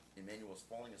strong, that Emmanuel was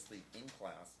falling asleep in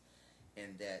class,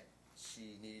 and that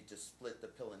she needed to split the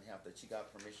pill in half, that she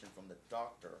got permission from the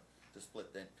doctor to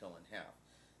split that pill in half.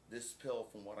 This pill,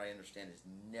 from what I understand, is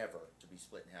never to be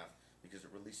split in half because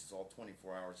it releases all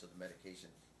 24 hours of the medication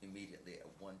immediately at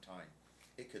one time.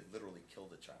 It could literally kill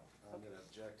the child. I'm gonna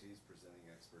object, he's presenting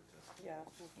expert testimony. Yeah,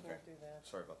 you can't Okay. do that.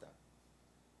 Sorry about that.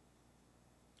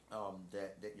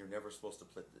 That you're never supposed to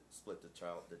split the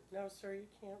child, that No, sir, you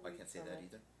can't I read can't say from that it.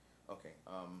 either. Okay.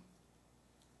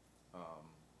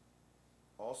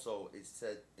 Also, it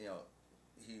said,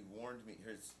 he warned me.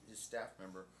 His staff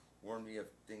member warned me of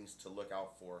things to look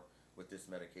out for with this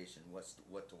medication.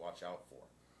 What to watch out for.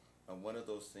 One of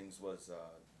those things was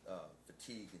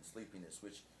fatigue and sleepiness,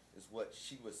 which is what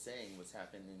she was saying was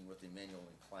happening with Emmanuel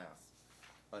in class.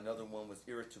 Another one was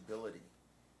irritability,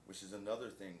 which is another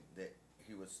thing that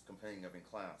he was complaining of in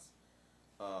class.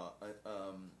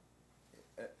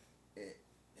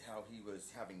 How he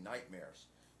was having nightmares,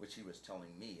 which he was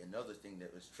telling me. Another thing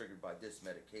that was triggered by this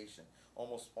medication.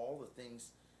 Almost all the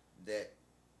things that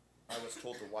I was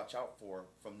told to watch out for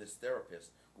from this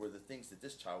therapist were the things that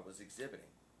this child was exhibiting.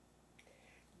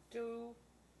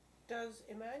 Does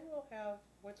Emmanuel have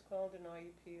what's called an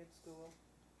IEP at school?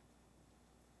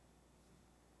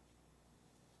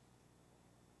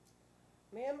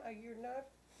 Ma'am,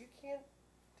 you can't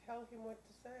tell him what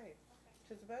to say.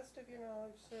 To the best of your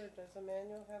knowledge, sir, does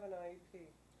Emmanuel have an IEP?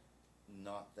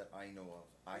 Not that I know of.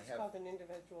 I It's have. called an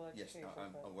individual Yes, education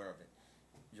I'm plan. aware of it.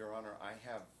 Your Honor, I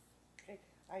have. Okay,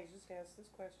 I just asked this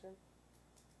question.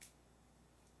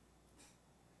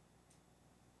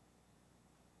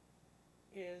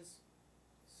 Is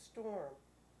Storm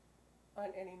on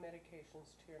any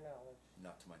medications to your knowledge?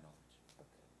 Not to my knowledge.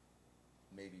 Okay.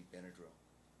 Maybe Benadryl.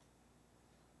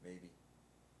 Maybe.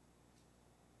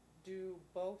 Do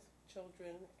both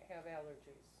children have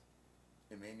allergies?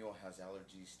 Emmanuel has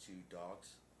allergies to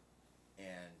dogs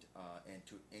and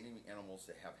to any animals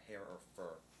that have hair or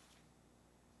fur.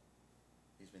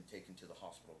 He's been taken to the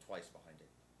hospital twice behind it.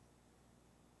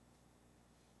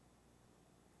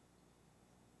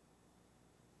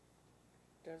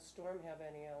 Does Storm have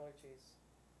any allergies?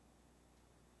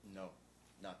 No,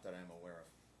 not that I'm aware of.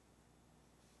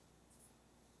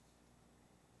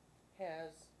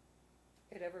 Has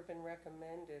it ever been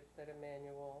recommended that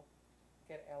Emmanuel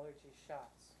get allergy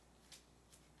shots?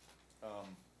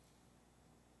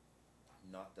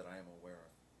 Not that I am aware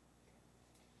of.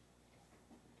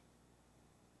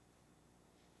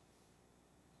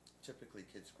 Typically,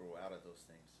 kids grow out of those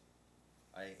things.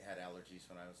 I had allergies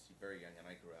when I was very young, and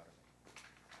I grew out of it.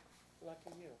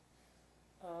 Lucky you.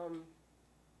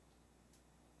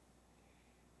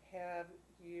 Have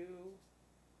you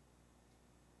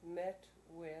met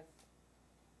with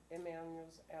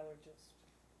Emmanuel's allergist?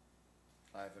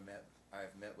 I have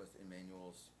met with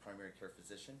Emmanuel's primary care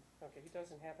physician. Okay, he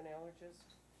doesn't have an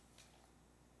allergist?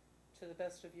 To the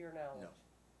best of your knowledge? No.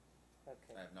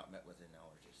 Okay. I have not met with an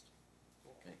allergist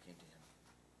when Okay. it came to him.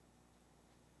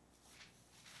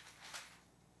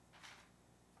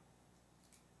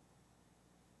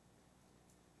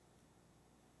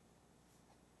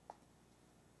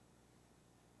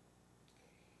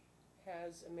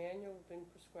 Has Emmanuel been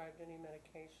prescribed any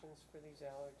medications for these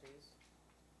allergies?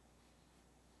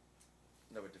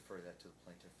 I would defer that to the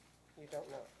plaintiff. You don't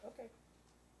know? Okay,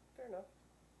 fair enough.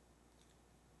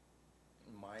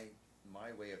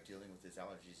 My way of dealing with his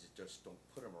allergies is just don't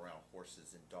put him around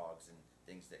horses and dogs and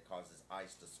things that cause his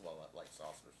eyes to swell up like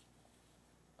saucers.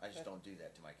 I just That- don't do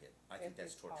that to my kid. I think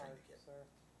that's It's torturing hard, the kid. sir.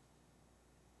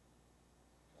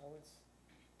 Oh,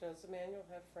 does Emmanuel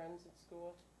have friends at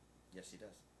school? Yes, he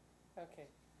does. Okay.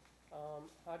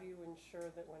 How do you ensure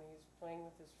that when he's playing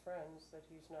with his friends that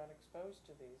he's not exposed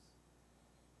to these?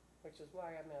 Which is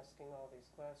why I'm asking all these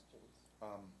questions.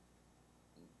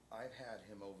 I've had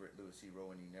him over at Lewis E.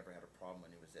 Rowe, and he never had a problem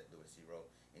when he was at Lewis E. Rowe,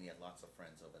 and he had lots of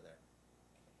friends over there.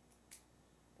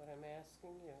 But I'm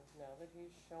asking you, now that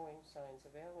he's showing signs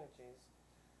of allergies,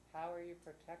 how are you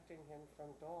protecting him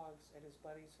from dogs at his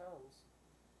buddies' homes?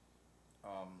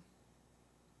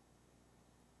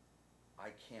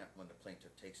 I can't, when the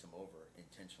plaintiff takes him over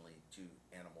intentionally to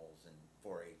animals and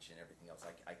 4-H and everything else,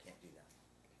 I can't do that.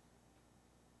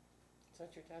 Is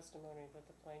that your testimony that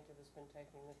the plaintiff has been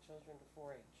taking the children to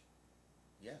 4-H?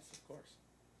 Yes, of course.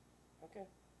 Okay.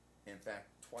 In fact,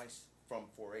 twice from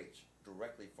 4-H,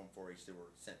 directly from 4-H, they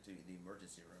were sent to the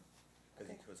emergency room because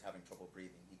Okay. he was having trouble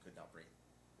breathing. He could not breathe.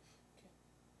 Okay.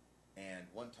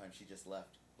 And one time she just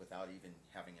left without even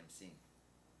having him seen.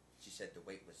 She said the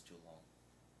wait was too long.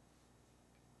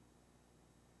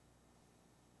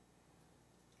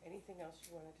 Anything else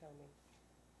you want to tell me?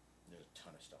 There's a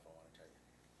ton of stuff I want to tell you.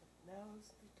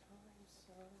 Now's the time,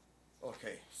 sir.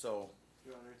 Okay, so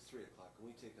Your Honor, it's 3 o'clock. Can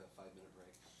we take a 5-minute break?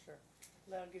 Sure.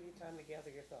 That'll give you time to gather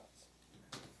your thoughts.